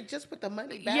like, "Can you just put the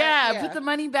money back? Yeah, put the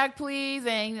money back, please."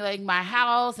 And like, my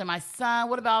house and my son.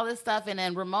 What about all this stuff? And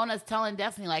then Ramona's telling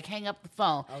Destiny, like, hang up the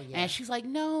phone. Oh, yeah. And she's like,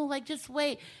 "No, like, just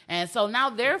wait." And so now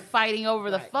they're fighting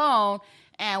over the phone.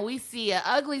 And we see an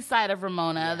ugly side of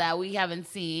Ramona that we haven't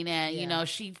seen. And, you know,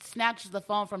 she snatches the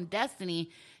phone from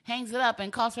Destiny, hangs it up,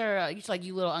 and calls her, she's like,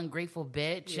 "You little ungrateful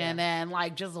bitch." And then,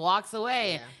 like, just walks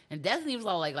away. Yeah. And Destiny was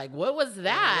all like, what was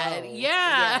that? Whoa.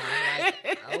 Yeah.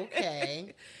 Like,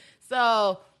 okay.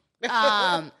 So,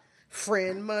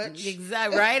 friend much.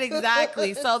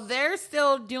 Exactly. So they're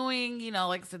still doing, you know,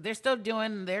 like I said, they're still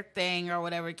doing their thing or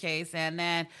whatever case. And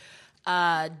then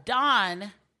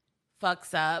Dawn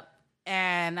fucks up.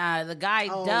 And the guy,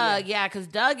 Doug, because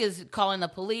Doug is calling the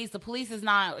police. The police is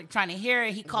not trying to hear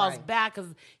it. He calls back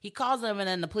because he calls them, and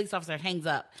then the police officer hangs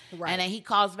up. Right. And then he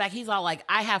calls back. He's all like,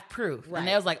 "I have proof." Right. And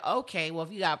they was like, "Okay, well,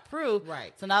 if you got proof."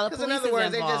 Right. So now the police is involved. In other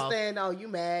words, they're just saying, "Oh, you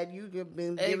mad. You've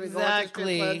been going to strip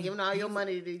club, giving all your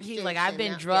money to He's like, "I've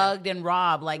been drugged and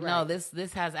robbed." Like, no, this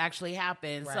has actually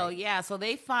happened. Right. So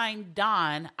they find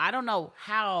Dawn. I don't know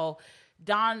how...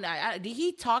 Dawn, did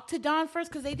he talk to Dawn first?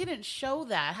 Because they didn't show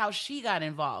that, how she got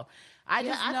involved. I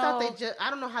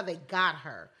don't know how they got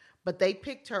her, but they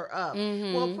picked her up.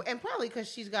 Mm-hmm. Well, and probably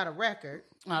because she's got a record.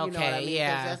 Okay, you know what I mean?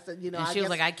 Yeah. And she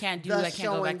was like, "I can't go back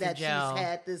to jail." She's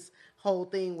had this whole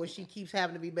thing where she keeps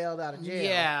having to be bailed out of jail.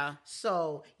 Yeah.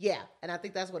 So, and I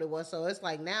think that's what it was. So it's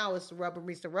like, now it's the rubber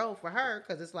meets the road for her,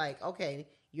 because it's like, okay,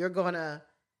 you're going to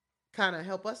kind of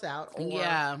help us out, or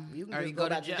you can just go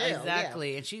back to jail.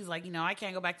 Exactly. And she's like, I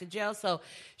can't go back to jail. So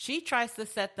she tries to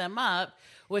set them up.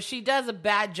 Well, she does a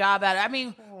bad job at it. I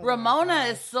mean, Ramona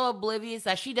is so oblivious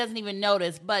that she doesn't even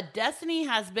notice. But Destiny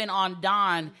has been on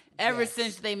Dawn ever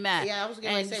since they met. Yeah, I was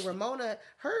going to say Ramona,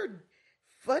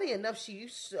 funny enough,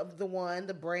 she's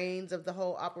the brains of the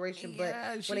whole operation. But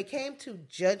when it came to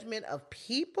judgment of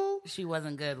people, she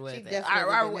wasn't good with it.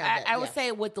 I would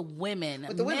say with the women.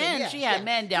 With the women, she had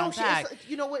men down pat.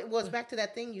 You know what? It was back to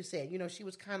that thing you said. You know, she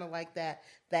was kind of like that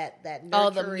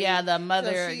nurturing. The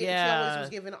mother. So she always was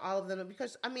giving all of them,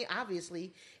 because I mean,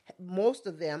 obviously, most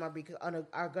of them are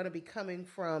going to be coming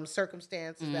from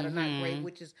circumstances that are not great,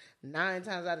 which is 9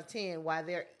 times out of 10 why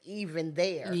they're even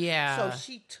there. Yeah. So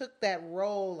she took that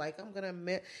role, like, I'm gonna,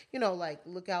 like,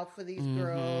 look out for these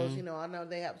girls. You know, I know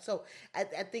they have. So I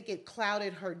think it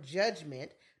clouded her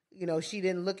judgment. You know, she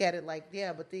didn't look at it like,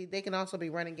 but they can also be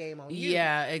running game on you.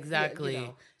 Yeah, exactly.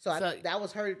 So that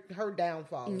was her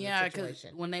downfall in the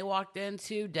situation. When they walked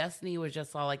into, Destiny was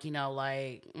just all like,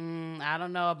 I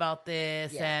don't know about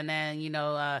this. Yeah. And then,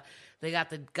 they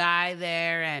got the guy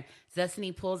there, and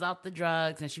Destiny pulls out the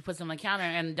drugs, and she puts them on the counter,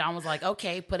 and Don was like,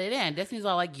 okay, put it in. Destiny's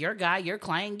all like, your guy, your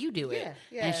client, you do it.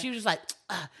 Yeah. And she was just like,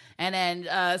 and then,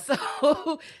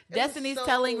 so Destiny's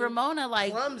telling Ramona,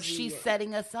 like, clumsy. She's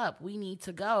setting us up. We need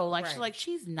to go. Like, she's like,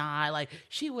 she's not. Like,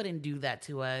 she wouldn't do that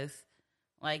to us.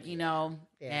 Like,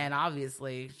 and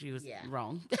obviously she was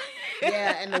wrong.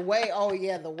 And the way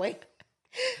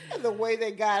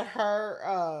they got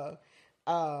her,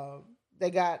 they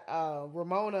got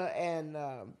Ramona and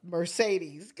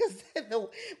Mercedes, because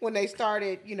when they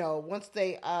started, once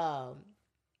they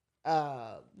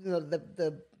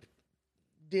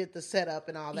did the setup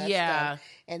and all that stuff,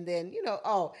 and then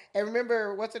and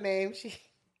remember what's her name? She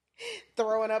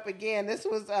throwing up again. This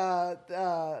was that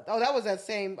was that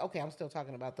same. Okay, I'm still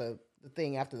talking about the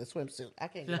thing after the swimsuit. I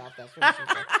can't get off that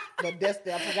swimsuit. But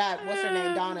I forgot what's her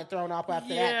name. Donna thrown off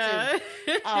after that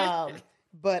too.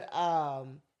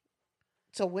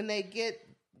 So when they get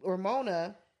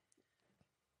Ramona,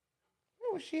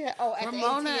 where was she at? Oh, at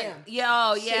Ramona, the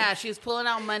ATM. Yeah, she was pulling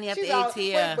out money at the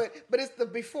ATM. But it's the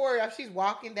before she's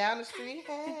walking down the street.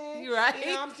 Hey, you're right.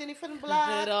 I'm Jenny from the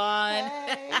block. Good on.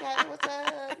 Hey, what's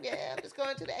up? Yeah, I'm just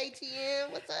going to the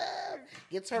ATM. What's up?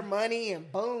 Gets her money and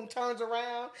boom, turns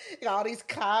around. All these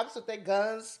cops with their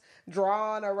guns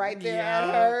drawn are right there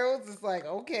at her. It was just like,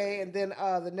 okay. And then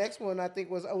the next one I think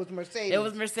was Mercedes. It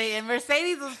was Mercedes. And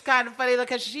Mercedes was kind of funny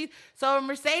because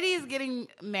Mercedes is getting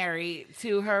married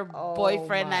to her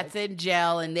boyfriend that's in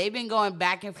jail, and they've been going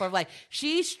back and forth. Like,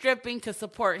 she's stripping to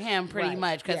support him pretty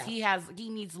much because he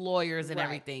needs lawyers and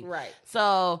everything. Right.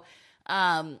 So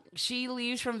she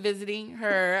leaves from visiting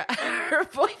her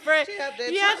boyfriend. She's like,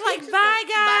 bye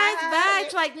guys, bye.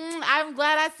 She's like, I'm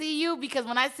glad I see you, because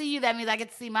when I see you, that means I get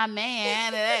to see my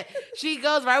man. And she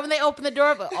goes right when they open the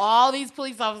door, but all these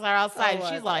police officers are outside.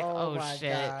 And she's like, oh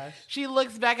shit. Gosh. She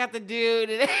looks back at the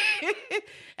dude,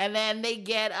 and then they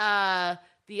get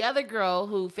the other girl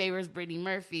who favors Brittany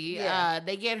Murphy.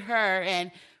 They get her,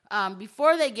 and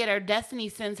before they get her, Destiny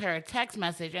sends her a text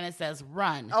message, and it says,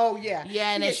 run. Oh, yeah.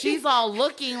 Yeah, and then she's all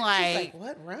looking like... She's like,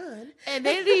 what, run? And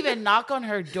they didn't even knock on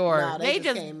her door. No, they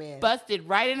just busted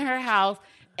right in her house,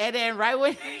 and then right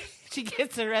when she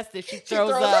gets arrested, she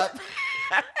throws up.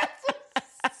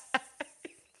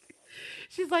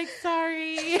 She's like,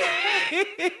 sorry.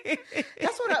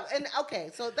 That's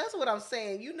what I'm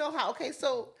saying. You know how,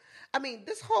 so... I mean,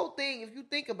 this whole thing, if you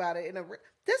think about it,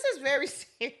 this is very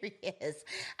serious.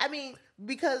 I mean,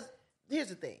 because here's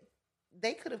the thing.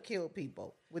 They could have killed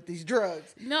people with these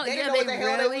drugs. No, they didn't know what the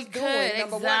hell they was doing.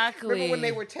 Exactly. Remember when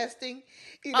they were testing?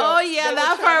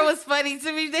 That part was funny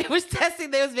to me. They was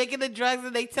testing. They was making the drugs,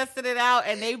 and they tested it out,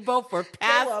 and they both were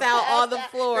passed out on the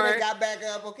floor. Then they got back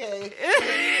up. Okay,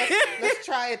 let's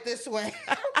try it this way.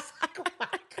 I was like, oh my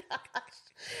gosh.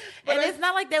 But it's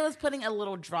not like they was putting a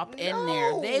little drop in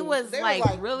there. They was like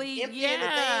really, the thing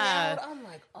out. I'm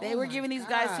like, they were giving these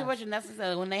guys too much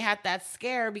unnecessary when they had that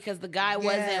scare because the guy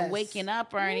wasn't waking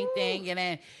up or anything, and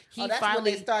then he finally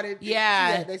when they started.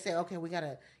 Yeah, they said, okay, we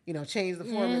gotta change the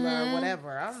formula or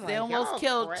whatever. I'm they almost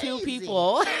killed crazy. 2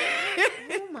 people.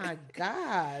 Oh my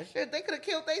gosh, they could have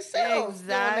killed themselves.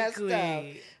 Exactly. Doing that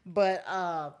stuff. But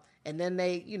and then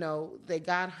they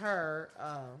got her.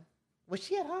 Was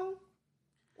she at home?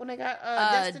 When they got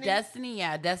Destiny,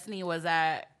 Destiny was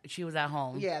at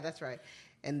home. Yeah, that's right.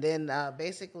 And then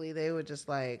basically they were just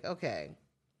like, okay,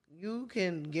 you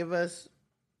can give us,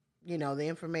 the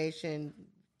information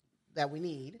that we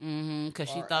need. Because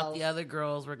she thought the other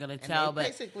girls were going to tell. But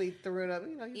basically threw it up,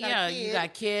 you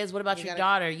got kids. What about your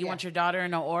daughter? You want your daughter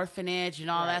in an orphanage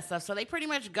and all that stuff. So they pretty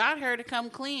much got her to come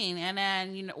clean. And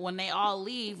then, when they all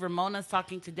leave, Ramona's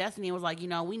talking to Destiny and was like,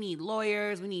 we need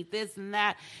lawyers. We need this and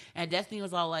that. And Destiny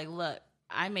was all like, look,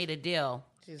 I made a deal.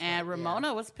 And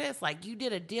Ramona was pissed. Like, you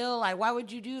did a deal. Like, why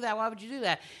would you do that? Why would you do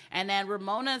that? And then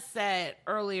Ramona said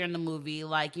earlier in the movie,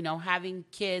 like, having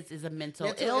kids is a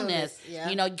mental illness. Yeah.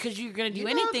 Because you're going to do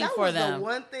anything for them. That was the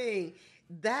one thing.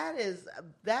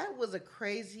 That was a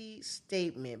crazy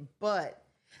statement, but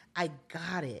I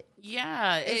got it.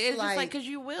 Yeah, it's just like, because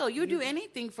you do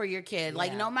anything for your kid. Yeah.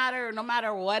 Like, no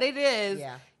matter what it is,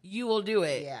 you will do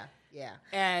it. Yeah. Yeah,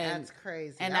 and that's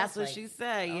crazy. And that's what she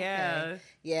said. Okay.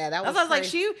 Yeah, that was. I was like,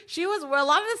 she was. Well, a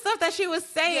lot of the stuff that she was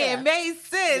saying made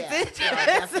sense.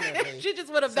 Definitely. She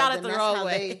just went about it the wrong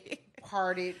way. They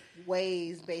parted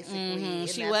ways, basically. Mm-hmm.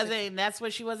 She wasn't. That's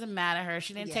what she wasn't mad at her.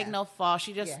 She didn't take no fall.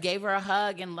 She just gave her a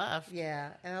hug and left. Yeah,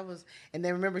 and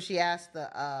then remember she asked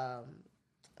the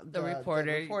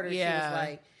reporter. She was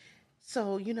like,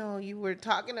 so, you were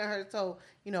talking to her. So,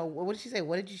 what did she say?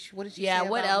 What did she say? Yeah,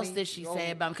 what else did she say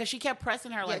about him? Because she kept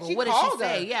pressing her, like, well, what did she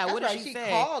say? Yeah, what did she say?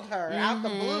 She called her out the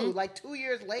blue, like 2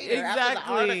 years later after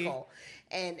the article.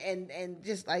 And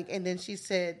just like, and then she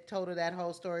told her that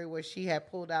whole story where she had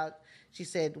pulled out. She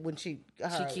said when she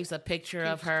keeps a picture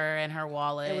of her in her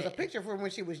wallet. It was a picture from when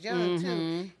she was young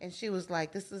too, and she was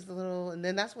like, "This is the little." And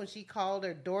then that's when she called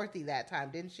her Dorothy that time,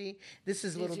 didn't she? This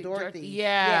is little Dorothy.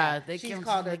 Yeah, she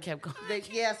called her. Kept going.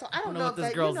 So I don't know what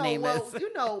this girl's name is.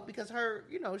 Because her,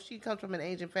 she comes from an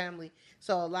Asian family,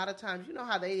 so a lot of times,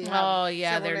 how they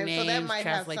have their names, so that might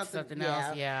translate have something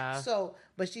else. Yeah. So,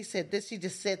 but she said this. She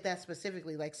just said that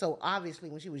specifically, like, so obviously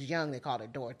when she was young they called her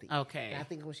Dorothy. Okay. And I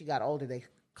think when she got older they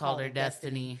called her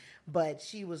Destiny. But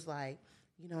she was like,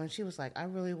 and she was like, I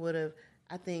really would have,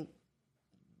 I think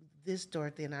this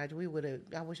Dorothy and I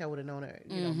wish I would have known her,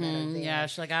 better then. Yeah,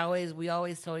 she's like, we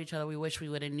always told each other we wish we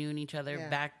would have known each other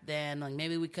back then. Like,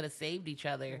 maybe we could have saved each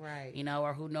other. Right.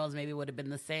 Or who knows, maybe it would have been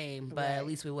the same. But at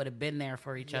least we would have been there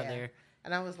for each other.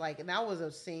 And I was like, and that was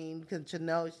a scene to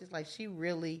know, she's like, she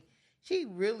really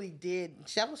did.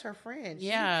 That was her friend.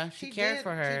 She cared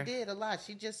for her. She did a lot.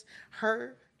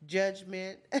 Her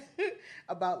judgment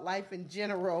about life in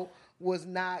general was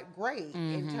not great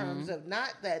in terms of,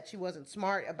 not that she wasn't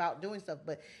smart about doing stuff,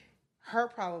 but her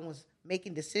problem was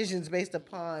making decisions based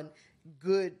upon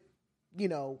good,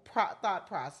 thought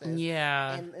process.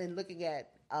 Yeah. And looking at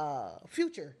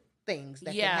future things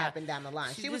that can happen down the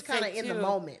line. She was kind of in the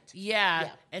moment.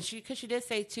 Yeah. And because she did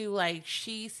say too, like,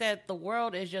 she said the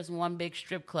world is just one big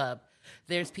strip club.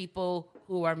 There's people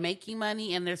who are making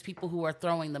money and there's people who are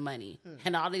throwing the money.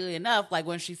 And oddly enough, like,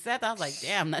 when she said that, I was like,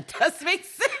 damn, that does make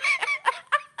sense.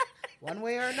 One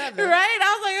way or another. Right?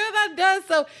 I was like, oh, that does.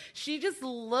 So she just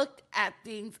looked at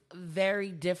things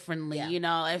very differently.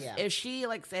 If she,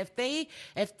 like, if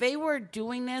they were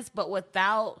doing this, but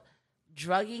without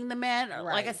drugging the men,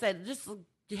 like I said, just,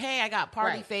 hey, I got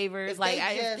party favors. Like,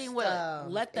 I just think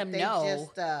let them know.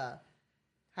 Just, how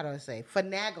do I say,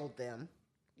 finagled them.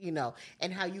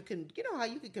 And how you can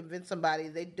convince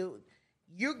somebody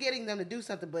you're getting them to do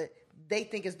something, but they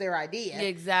think it's their idea.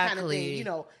 Exactly. Kind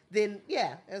of thing, then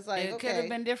it's like, it could have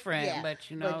been different, but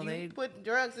they put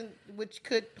drugs in, which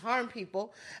could harm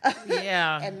people.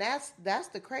 Yeah. And that's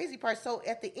the crazy part. So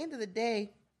at the end of the day,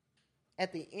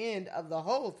 at the end of the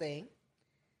whole thing,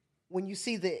 when you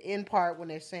see the end part when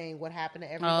they're saying what happened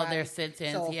to everybody. Oh, their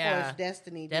sentence, so of course,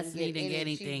 Destiny didn't get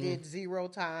anything. She did 0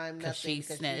 time, nothing, she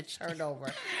snitched. She turned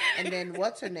over. And then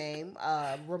what's her name?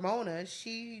 Ramona,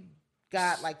 she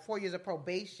got like 4 years of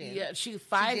probation. Yeah, she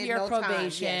 5-year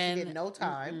probation. Yeah, she did no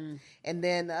time. Mm-hmm. And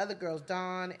then the other girls,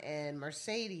 Dawn and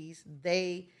Mercedes,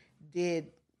 they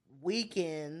did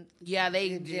weekend. Yeah, they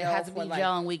had to be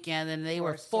jail on weekend, and they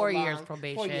were 4 years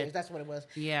probation. 4 years, that's what it was.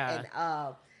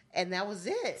 Yeah. And that was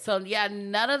it. So yeah,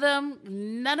 none of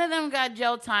them got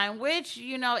jail time, which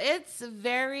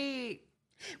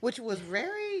which was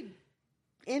very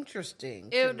interesting.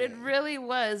 It really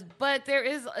was, but there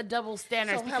is a double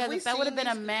standard, so because if that would have been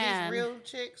a man, these real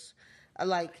chicks,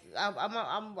 like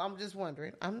I'm just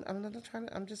wondering. I'm not trying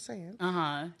to. I'm just saying.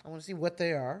 I want to see what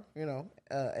they are.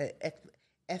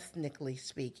 Ethnically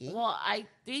speaking. Well, I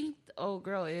think the old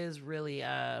girl is really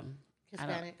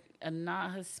Hispanic.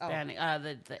 Not Hispanic.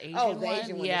 The Asian one. The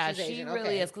Asian one. Yeah, she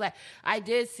really is. Cause I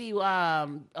did see a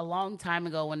long time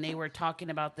ago when they were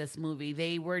talking about this movie,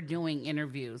 they were doing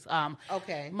interviews.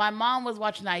 Okay. My mom was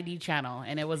watching the ID channel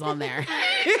and it was on there.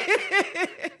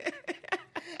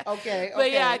 Okay.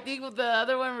 But yeah, I think the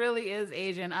other one really is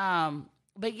Asian.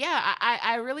 But yeah,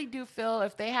 I really do feel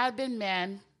if they had been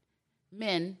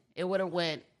men, it would have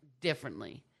went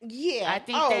differently. Yeah, I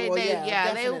think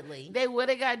they would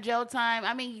have got jail time.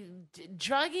 I mean,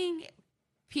 drugging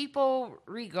people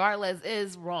regardless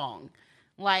is wrong.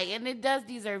 Like, and it does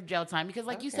deserve jail time because,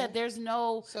 like you said, there's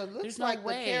no. So it looks no like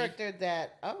way. the character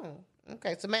that.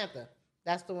 Samantha.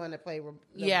 That's the one that played.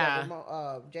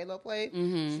 J-Lo played.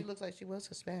 Mm-hmm. She looks like she was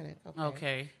Hispanic.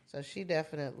 Okay. So she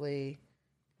definitely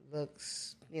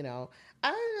looks.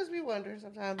 I just be wondering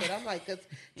sometimes, but I'm like, 'cause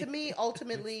to me,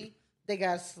 ultimately, they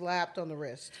got slapped on the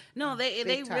wrist. No,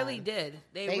 they really did.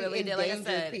 They really did. Like I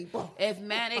said, people.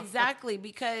 Exactly,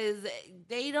 because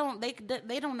they don't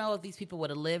know if these people would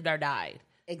have lived or died.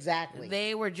 Exactly.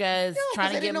 They were just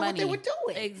trying to get money. They didn't know what they were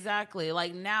doing. Exactly.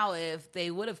 Like now, if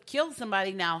they would have killed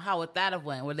somebody, now how would that have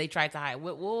went? Would they try to hide?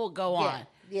 We'll go on.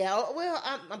 Yeah. Well,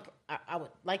 I would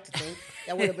like to think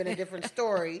that would have been a different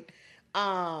story.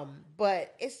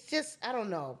 But it's just, I don't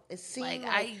know. It seemed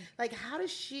like how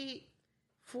does she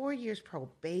 4 years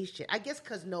probation? I guess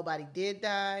because nobody did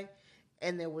die,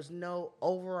 and there was no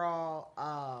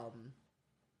overall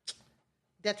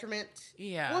detriment.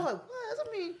 Yeah. Well, it was.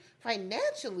 I mean,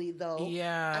 financially though.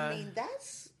 Yeah. I mean,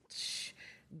 that's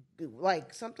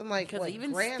like something like what,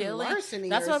 even grand stealing, larceny.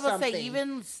 That's or what I was something. say.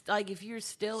 Even like if you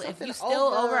steal over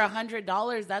over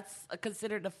 $100, that's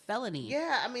considered a felony.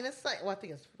 Yeah, I mean it's like I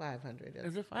think it's 500.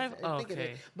 Is it $500? I think it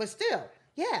is. But still,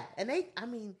 yeah, and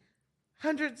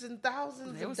hundreds and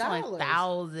thousands of dollars. Like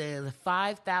thousands,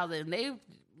 5,000.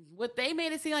 What they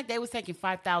made it seem like they was taking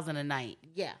 5,000 a night.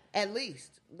 Yeah, at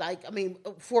least. Like, I mean,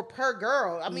 for per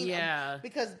girl. I mean, yeah.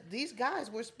 Because these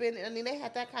guys were spending. I mean, they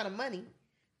had that kind of money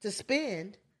to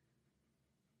spend,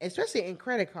 especially in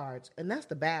credit cards, and that's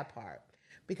the bad part.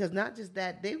 Because not just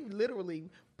that, they literally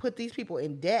put these people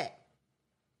in debt.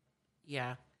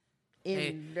 Yeah,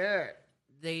 Debt.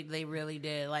 They really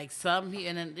did. Like some,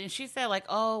 and then she said like,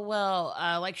 oh well,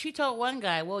 like she told one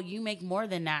guy, well, you make more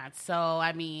than that, so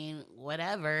I mean,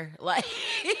 whatever. Like,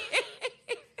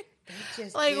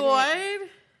 like what?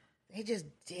 They just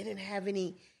didn't have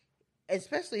any,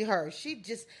 especially her.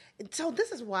 So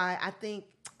this is why I think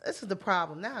this is the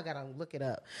problem. Now I gotta look it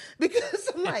up because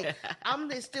I'm like,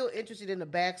 I'm still interested in the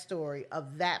backstory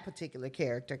of that particular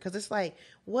character because it's like,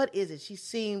 what is it? She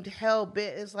seemed hell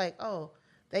bent. It's like, oh.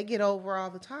 They get over all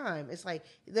the time. It's like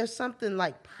there's something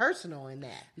like personal in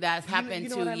that. That's happened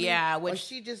too. I mean? Yeah. Or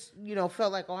she just,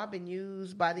 felt like, oh, I've been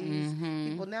used by these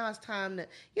people. Now it's time to,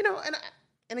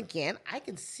 and again, I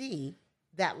can see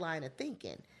that line of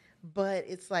thinking. But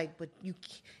it's like,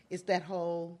 it's that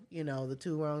whole, the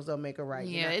two wrongs don't make a right.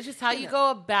 Yeah, it's just how you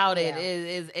go about it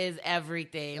is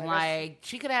everything. Like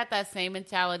she could have had that same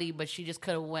mentality, but she just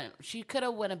could have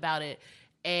went about it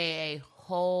a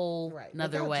whole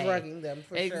another way. Drugging them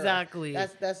for exactly. Sure.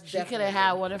 That's she could have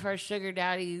had one of her sugar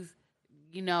daddies,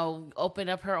 open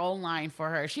up her own line for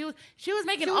her. She was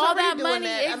making all that money.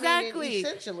 Exactly. I mean,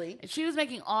 essentially, she was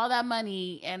making all that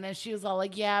money, and then she was all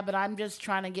like, "Yeah, but I'm just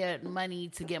trying to get money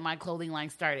to get my clothing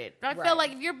line started." I feel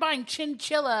like if you're buying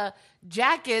chinchilla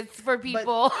jackets for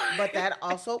people, but that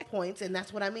also points, and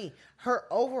that's what I mean. Her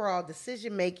overall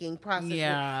decision making process,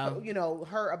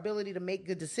 her ability to make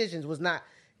good decisions was not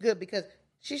good because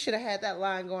she should have had that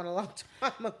line going a long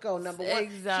time ago. Number one,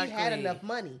 exactly. She had enough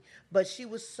money, but she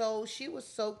was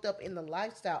soaked up in the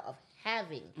lifestyle of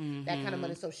having that kind of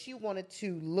money. So she wanted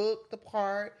to look the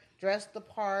part, dress the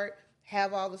part,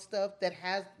 have all the stuff that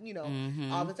has,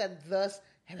 all the time. Thus,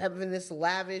 having this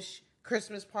lavish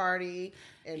Christmas party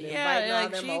and inviting all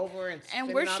them over and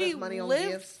spending all this money on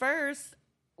gifts. First,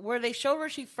 where they showed where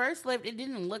she first lived, it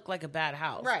didn't look like a bad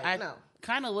house. Right? No.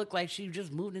 Kind of looked like she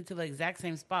just moved into the exact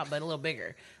same spot, but a little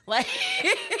bigger. Like,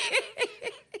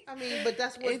 I mean, but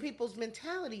that's what people's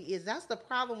mentality is. That's the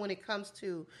problem when it comes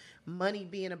to money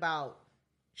being about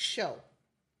show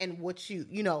and what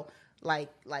like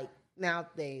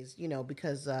nowadays,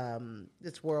 because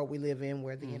this world we live in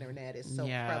where the internet is so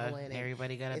prevalent. And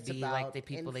everybody gotta be like the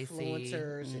people they see.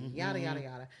 Influencers and yada, yada,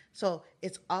 yada. So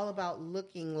it's all about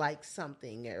looking like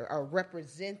something or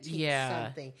representing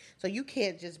something. So you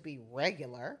can't just be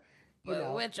regular,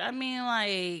 Which, I mean,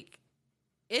 like,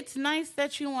 it's nice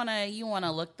that you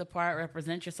wanna look the part,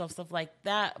 represent yourself, stuff like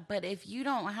that. But if you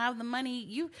don't have the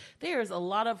money, there's a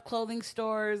lot of clothing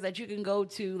stores that you can go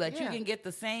to that you can get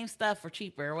the same stuff for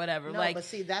cheaper or whatever. No, but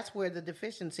see, that's where the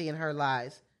deficiency in her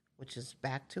lies, which is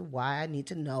back to why I need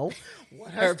to know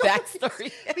what her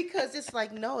backstory. Because it's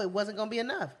like, no, it wasn't going to be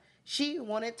enough. She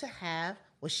wanted to have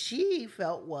what she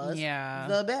felt was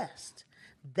the best.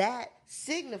 That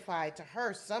signified to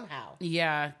her somehow.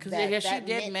 Yeah, because she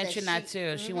did mention that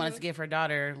too. She wanted to give her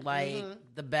daughter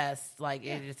the best. Like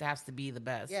it just has to be the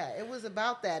best. Yeah, it was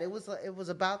about that. It was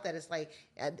about that. It's like,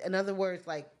 in other words,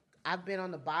 like I've been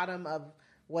on the bottom of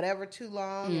whatever too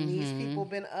long, and these people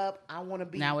been up. I want to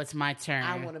be. Now it's my turn.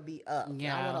 I want to be up.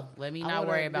 Yeah, let me not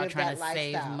worry about trying to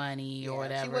save money or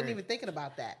whatever. She wasn't even thinking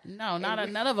about that. No, none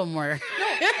of them were.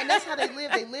 No, and that's how they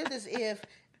live. They lived as if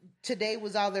today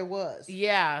was all there was.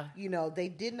 Yeah. You know, they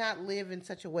did not live in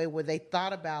such a way where they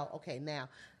thought about, okay, now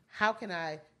how can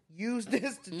I use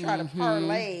this to try to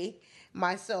parlay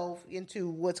myself into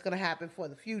what's going to happen for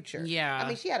the future. Yeah. I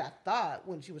mean, she had a thought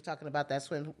when she was talking about that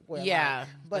swimwear. Yeah,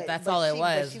 but that's all it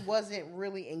was. But she wasn't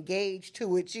really engaged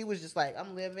to it. She was just like,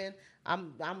 I'm living,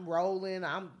 I'm rolling,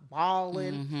 I'm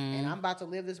balling, and I'm about to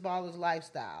live this baller's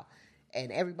lifestyle, and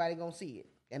everybody gonna see it,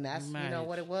 and that's you know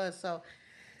what it was. So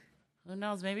who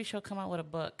knows? Maybe she'll come out with a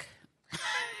book.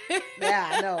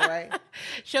 Yeah, I know, right?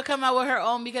 She'll come out with her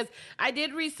own, because I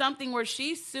did read something where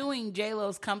she's suing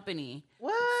J-Lo's company.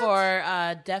 What? For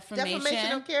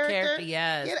defamation of character?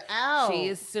 Yes. Get out.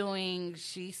 She's suing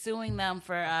them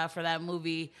for that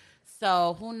movie.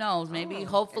 So who knows? Maybe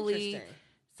hopefully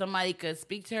somebody could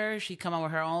speak to her. She come out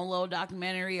with her own little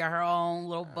documentary or her own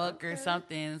little book or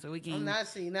something, so we can now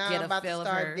get I'm about to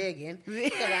start digging.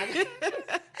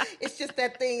 It's just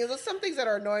that thing. There's some things that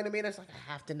are annoying to me, and it's like,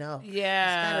 I have to know.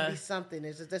 Yeah. It's got to be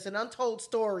something. There's an untold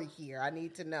story here. I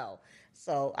need to know.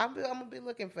 So I'm going to be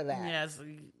looking for that.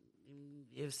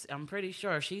 Yes. I'm pretty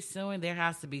sure if she's suing, there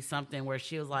has to be something where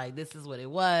she was like, this is what it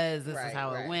was. This is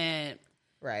how it went.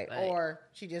 Right. But, or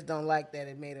she just don't like that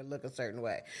it made her look a certain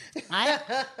way. But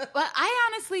I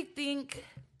honestly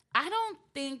I don't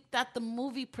think that the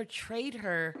movie portrayed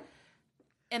her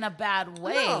in a bad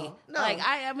way. No. Like,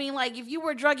 I mean, like, if you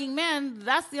were drugging men,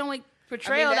 that's the only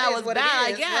portrayal that was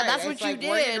bad. Yeah, that's what you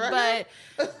did. But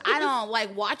I don't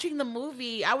like watching the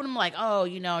movie. I wouldn't like, oh,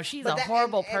 you know, she's a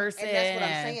horrible person. And that's what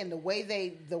I'm saying.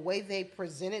 The way they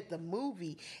presented the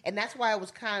movie, and that's why it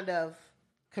was kind of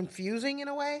confusing in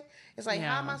a way. It's like,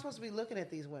 how am I supposed to be looking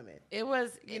at these women? It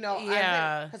was, you know,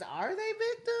 because are they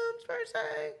victims per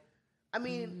se? I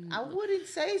mean, I wouldn't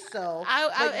say so.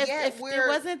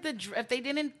 If they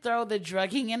didn't throw the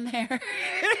drugging in there,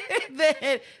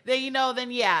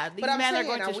 then yeah. But I'm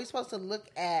saying, are we supposed to look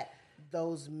at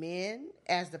those men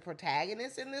as the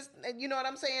protagonists in this? You know what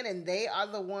I'm saying? And they are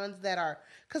the ones that are,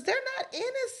 because they're not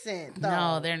innocent, though.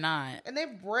 No, they're not. And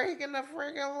they're breaking the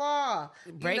freaking law.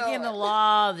 Breaking the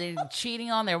law, they're cheating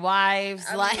on their wives.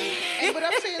 But I'm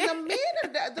saying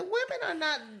the women are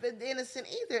not innocent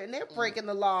either, and they're breaking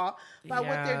the law by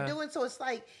what they're doing. So it's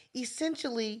like,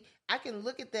 essentially, I can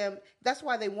look at them. That's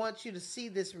why they want you to see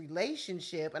this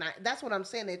relationship, and that's what I'm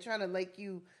saying. They're trying to make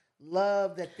you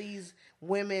love that these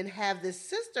women have this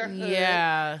sisterhood.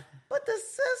 Yeah. But the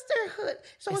sisterhood,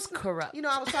 so it's corrupt. You know,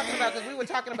 I was talking about, because we were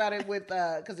talking about it with,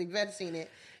 because Yvette's seen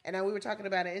it, and we were talking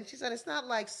about it, and she said it's not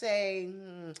like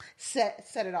saying set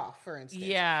it off, for instance.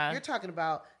 Yeah. You're talking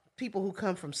about people who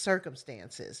come from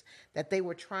circumstances that they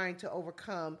were trying to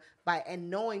overcome and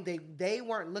knowing they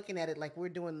weren't looking at it like we're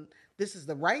doing, this is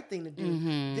the right thing to do.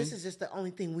 Mm-hmm. This is just the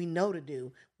only thing we know to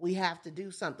do. We have to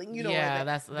do something. You know,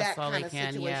 that's that all kind they of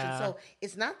can, situation. yeah. So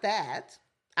it's not that,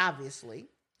 obviously.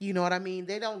 You know what I mean?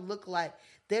 They don't look like,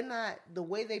 they're not, the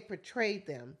way they portrayed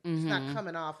them, it's not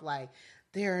coming off like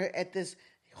they're at this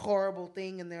horrible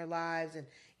thing in their lives and,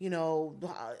 you know,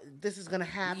 this is going to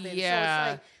happen. Yeah. So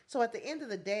it's like, so at the end of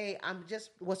the day,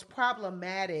 what's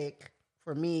problematic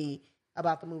for me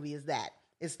about the movie is that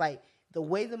it's like the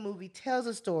way the movie tells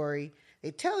a story,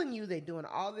 they're telling you they're doing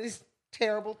all these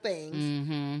terrible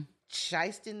things,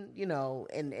 shysting, you know,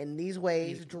 in these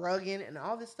ways, drugging and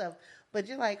all this stuff. But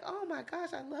you're like, oh my gosh,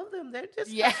 I love them. They're just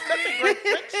such a great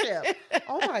friendship.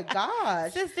 Oh my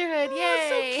gosh. Sisterhood, yay.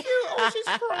 So cute. Oh, she's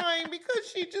crying because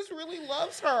she just really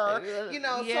loves her. You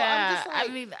know, so I'm just like,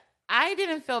 I mean, I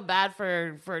didn't feel bad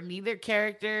for neither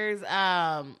characters.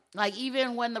 Like,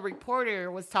 even when the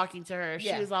reporter was talking to her,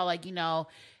 she was all like, you know,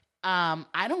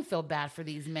 I don't feel bad for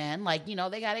these men. Like, you know,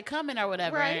 they got it coming or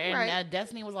whatever. And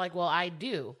Destiny was like, well, I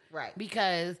do. Right.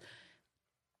 Because,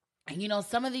 you know,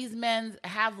 some of these men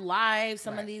have lives.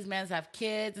 Some of these men have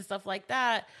kids and stuff like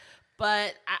that.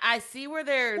 But I see where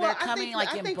they're coming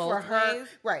in both ways.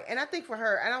 Right. And I think for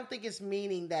her, I don't think it's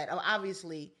meaning that,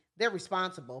 obviously, they're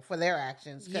responsible for their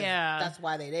actions. That's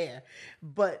why they're there.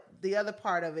 But the other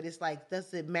part of it is like,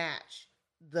 does it match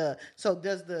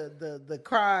does the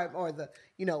crime or the,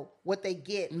 you know, what they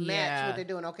get match what they're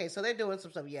doing? Okay, so they're doing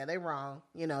some stuff. Yeah, they're wrong.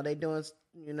 You know, they're doing,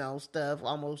 you know, stuff,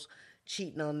 almost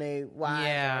cheating on their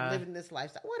wives or living this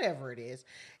lifestyle, whatever it is.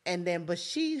 And then, but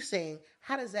she's saying,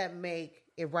 how does that make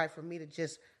it right for me to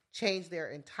just change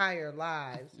their entire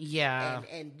lives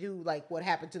and do like what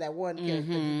happened to that one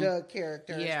character, the Doug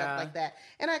character and stuff like that.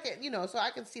 And I can, you know, so I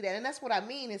can see that. And that's what I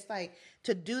mean. It's like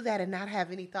to do that and not have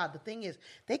any thought. The thing is,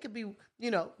 they could be,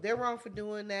 you know, they're wrong for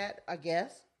doing that, I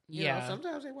guess. You know,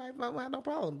 sometimes they might have no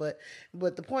problem. But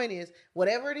the point is,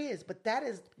 whatever it is, but that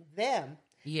is them.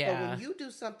 Yeah. But when you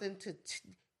do something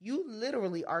you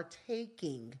literally are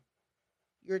taking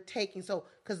you're taking, so,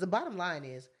 because the bottom line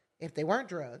is, if they weren't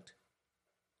drugged,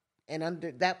 and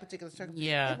under that particular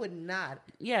circumstance, they would not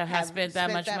have spent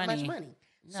that much money.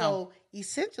 No. So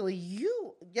essentially,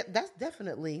 that's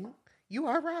definitely, you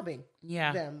are robbing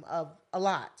them of a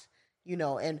lot.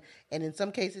 And in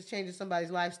some cases, changing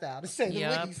somebody's lifestyle to say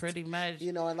the least. Pretty much.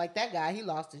 And like that guy, he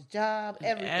lost his job,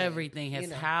 everything,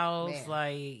 his house,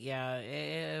 man.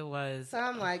 It was. So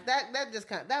I'm like, that just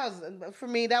that was, for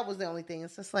me, that was the only thing.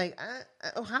 It's just like,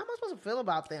 how am I supposed to feel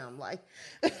about them? Like,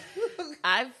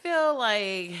 I feel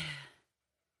like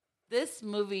this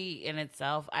movie in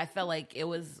itself, I felt like it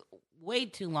was way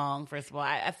too long. First of all,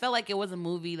 I felt like it was a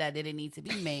movie that didn't need to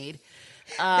be made.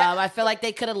 I feel like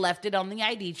they could have left it on the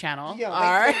ID channel.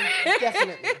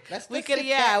 Definitely. Let's we could,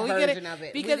 version of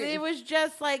it, because it was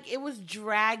just like, it was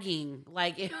dragging.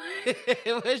 Like it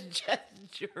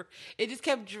just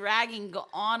kept dragging, go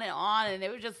on, and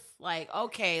it was just like,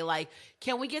 okay, like,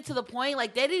 can we get to the point?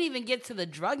 Like, they didn't even get to the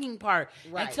drugging part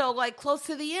until like close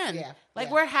to the end.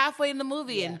 We're halfway in the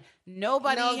movie and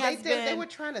nobody has been. They were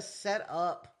trying to set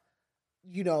up,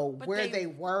 where they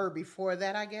were before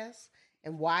that, I guess.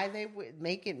 And why they would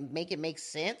make it make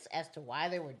sense as to why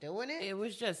they were doing it. It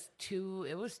was just too.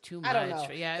 It was too much. I don't know.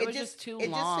 Yeah, it was just too long.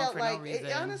 It just felt for like, no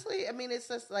reason. Honestly, I mean, it's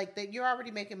just like that. You're already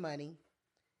making money.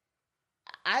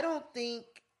 I don't think.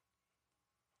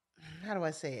 How do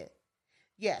I say it?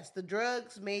 Yes, the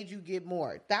drugs made you get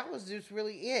more. That was just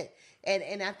really it.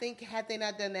 And I think had they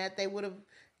not done that, they would have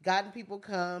gotten people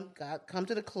come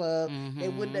to the club.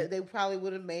 Mm-hmm. They probably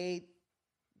would have made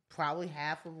probably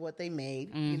half of what they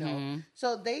made,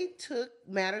 So they took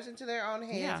matters into their own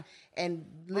hands and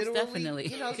literally,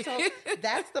 so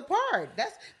that's the part.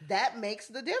 That makes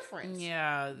the difference.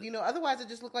 Yeah. Otherwise it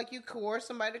just looked like you coerced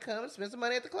somebody to come and spend some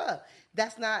money at the club.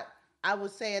 That's not, I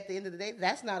would say at the end of the day,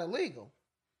 that's not illegal.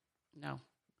 No.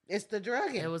 It's the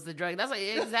drugging. It was the drug. That's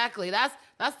exactly. That's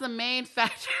the main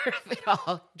factor of it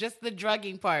all. Just the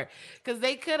drugging part. Because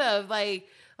they could have, like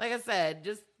I said,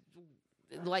 just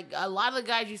like a lot of the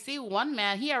guys you see, one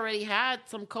man, he already had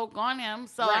some coke on him.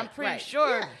 So I'm pretty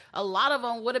sure a lot of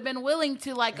them would have been willing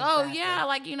to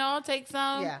I'll take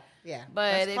some. Yeah.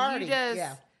 But if you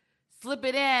just slip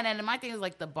it in, and my thing is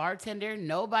like the bartender,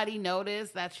 nobody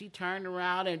noticed that she turned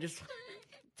around and just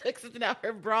took something out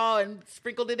her bra and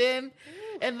sprinkled it in.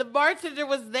 And the bartender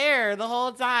was there the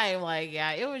whole time. Like,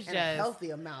 it was just a healthy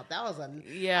amount. That was a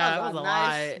nice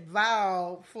lot.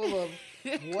 Vial full of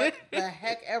what the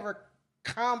heck ever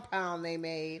compound they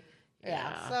made.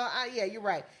 So you're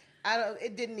right.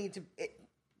 It didn't need to.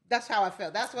 That's how I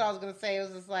felt. That's what I was gonna say. It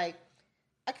was just like,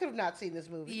 I could have not seen this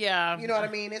movie. You know what I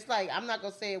mean? It's like, I'm not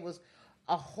gonna say it was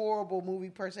a horrible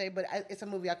movie per se, but it's a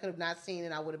movie I could have not seen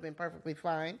and I would have been perfectly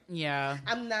fine.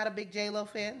 I'm not a big J-Lo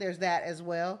fan. There's that as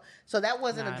well. So that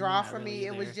wasn't a draw for me.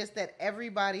 It was just that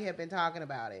everybody had been talking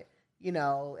about it.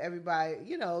 Everybody,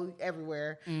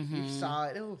 everywhere you saw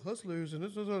it. Oh, Hustlers and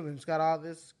this and it's got all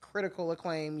this critical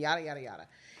acclaim, yada yada yada.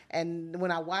 And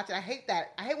when I watch it, I hate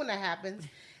that. I hate when that happens.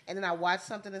 And then I watch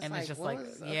something that's it's just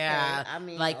okay. I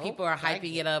mean, people are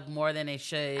hyping it up more than they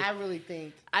should. I really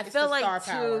think. I feel like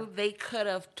too, they could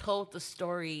have told the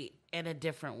story in a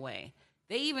different way.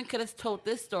 They even could have told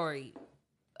this story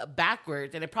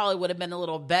backwards, and it probably would have been a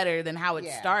little better than how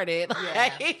it started. But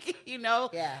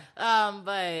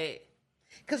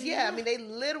because I mean, they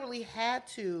literally had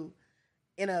to,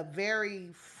 in a very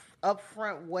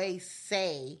upfront way,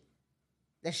 say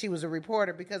that she was a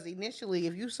reporter, because initially,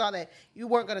 if you saw that, you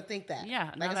weren't going to think that.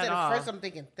 Like I said, at first I'm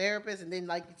thinking therapist, and then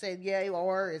like you said,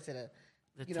 or is it a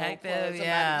detective?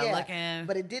 Looking.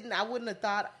 But it didn't. I wouldn't have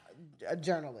thought a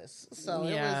journalist. So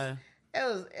it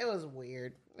was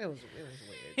weird. It was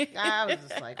weird. I was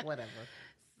just like, whatever.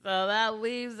 So that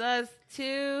leaves us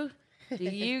to: do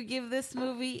you give this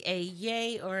movie a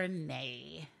yay or a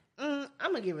nay? I'm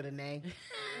gonna give it a nay.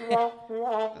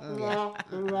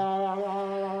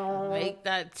 Make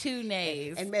that 2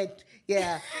 nays. And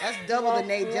that's double the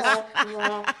nay. Just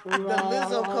the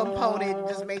Lizzo component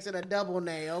just makes it a double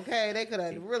nay. Okay, they could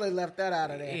have really left that out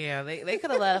of there. Yeah, they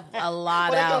could have left a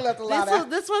lot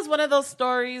out. This was one of those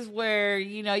stories where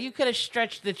you could have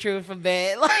stretched the truth a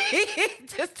bit, like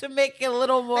just to make it a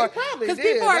little more. Because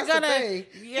people are gonna,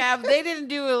 they didn't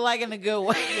do it like in a good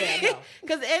way.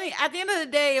 Because at the end of the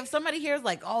day, if somebody hears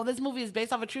like, oh, this movie is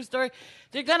based off a true story,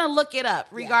 they're gonna look it up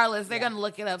regardless. They're gonna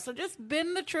look it up. So just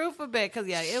bend the truth a bit, because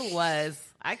it was.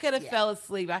 I could have fell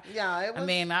asleep. I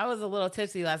was a little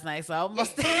tipsy last night, so I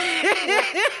almost. No,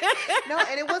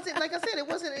 and it wasn't, like I said,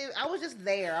 I was just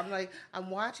there. I'm like, I'm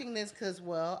watching this because,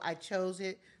 I chose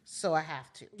it, so I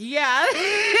have to. Yeah.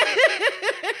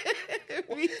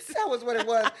 That was what it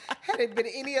was. Had it been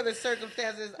any other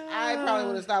circumstances, I probably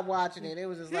would have stopped watching it. It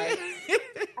was just like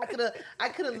I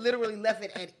could have literally left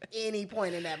it at any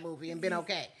point in that movie and been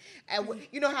okay. And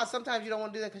you know how sometimes you don't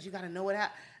want to do that because you got to know what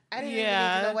happened. I didn't even need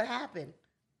to know what happened.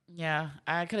 Yeah,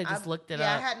 I could have just looked it up.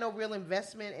 Yeah, I had no real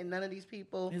investment in none of these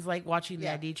people. It's like watching the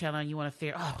ID channel and you want to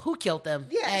figure, who killed them?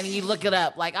 Yes. And you look it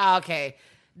up, like, okay,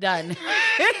 done.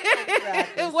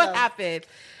 Exactly. What happened?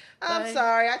 I'm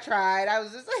sorry, I tried. I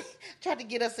was just like, tried to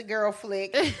get us a girl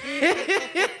flick. It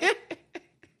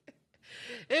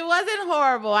wasn't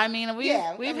horrible. I mean,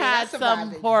 we've had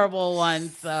some horrible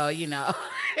ones, so, you know.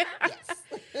 Yes.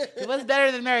 It was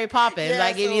better than Mary Poppins,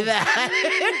 I give you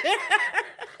that.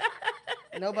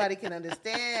 Nobody can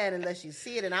understand unless you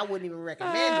see it, and I wouldn't even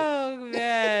recommend it. Oh,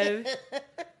 man.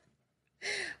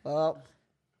 Well,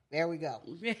 there we go.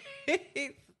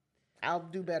 I'll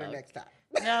do better next time.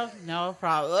 No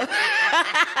problem.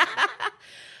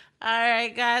 All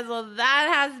right, guys. Well,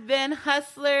 that has been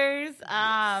Hustlers.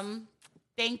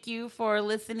 Thank you for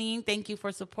listening. Thank you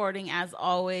for supporting. As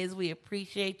always, we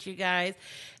appreciate you guys.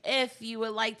 If you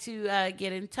would like to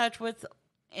get in touch with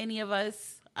any of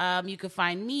us, you can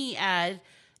find me at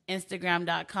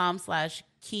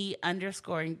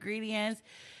Instagram.com/key_ingredients.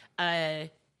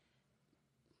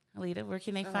 Alita, where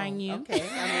can they find you? Okay.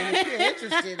 I mean, if you're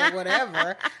interested in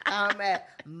whatever, I'm at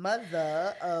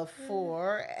mother of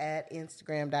 4 at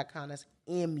Instagram.com. That's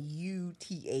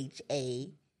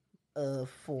MUTHA of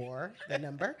 4, the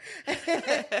number.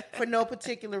 For no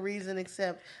particular reason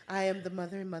except I am the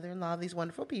mother and mother-in-law of these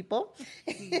wonderful people.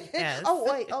 Yes. Oh,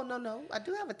 wait. Oh, no. I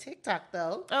do have a TikTok,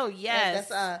 though. Oh, yes.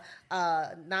 That's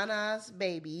Nana's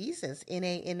Babies. It's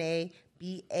NANABABEE.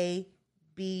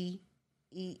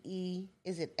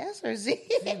 Is it S or Z?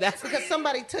 That's because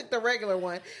somebody took the regular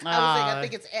one. I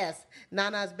think it's S.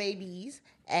 Nana's Babies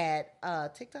at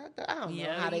TikTok. I don't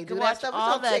know how they do that stuff. It's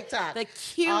on TikTok. The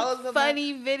cute,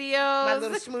 funny videos. My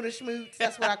little schmoots.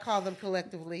 That's what I call them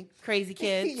collectively. Crazy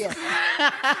kids. Yes.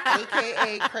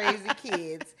 AKA crazy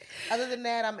kids. Other than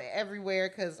that, I'm everywhere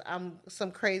because I'm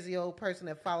some crazy old person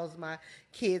that follows my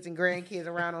kids and grandkids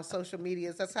around on social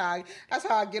media. That's how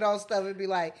I get on stuff. It'd be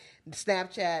like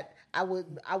Snapchat. I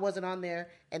wasn't on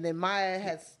there, and then Maya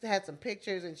had some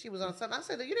pictures, and she was on something. I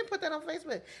said, "You didn't put that on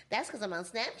Facebook." That's because I'm on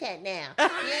Snapchat now. So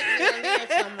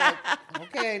I'm like,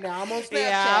 okay, now I'm on Snapchat.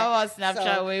 Yeah, I'm on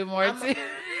Snapchat way more too.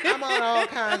 I'm on all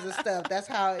kinds of stuff. That's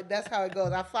how it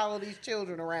goes. I follow these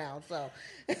children around, so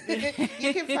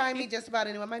you can find me just about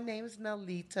anywhere. My name is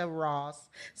Nalita Ross,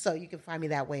 so you can find me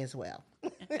that way as well.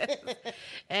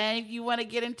 And if you want to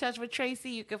get in touch with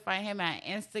Tracy, you can find him at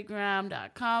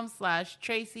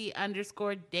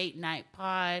Instagram.com/Tracy_date night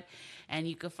pod. And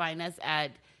you can find us at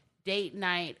Date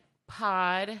Night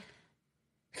Pod.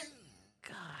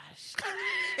 Gosh.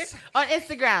 On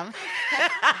Instagram.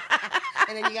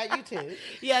 And then you got YouTube.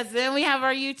 Yes, then we have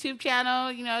our YouTube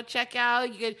channel. You know, check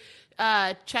out. You could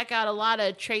check out a lot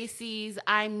of Tracy's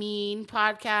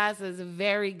podcast. Is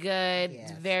very good.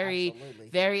 Yes, very, absolutely.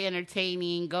 very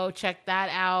entertaining. Go check that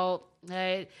out.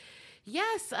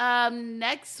 Yes,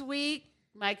 next week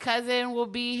my cousin will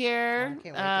be here. I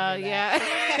can't wait to hear yeah.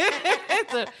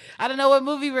 So, I don't know what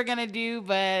movie we're gonna do,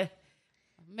 but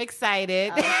I'm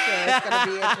excited. I'm sure it's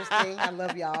gonna be interesting. I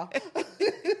love y'all.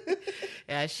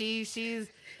 Yeah, she's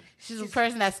a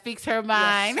person that speaks her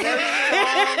mind. Yes,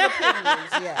 very strong opinions.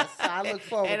 Yes, I look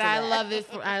forward to that. And I love it.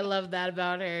 I love that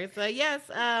about her. So yes,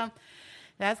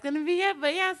 that's gonna be it.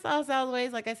 But yes, as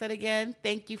always, like I said again,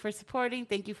 thank you for supporting.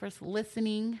 Thank you for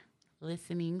listening.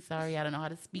 Sorry, I don't know how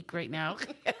to speak right now.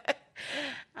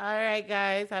 All right,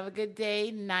 guys, have a good day,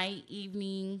 night,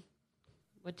 evening,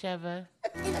 whichever.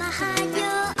 If I had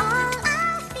you all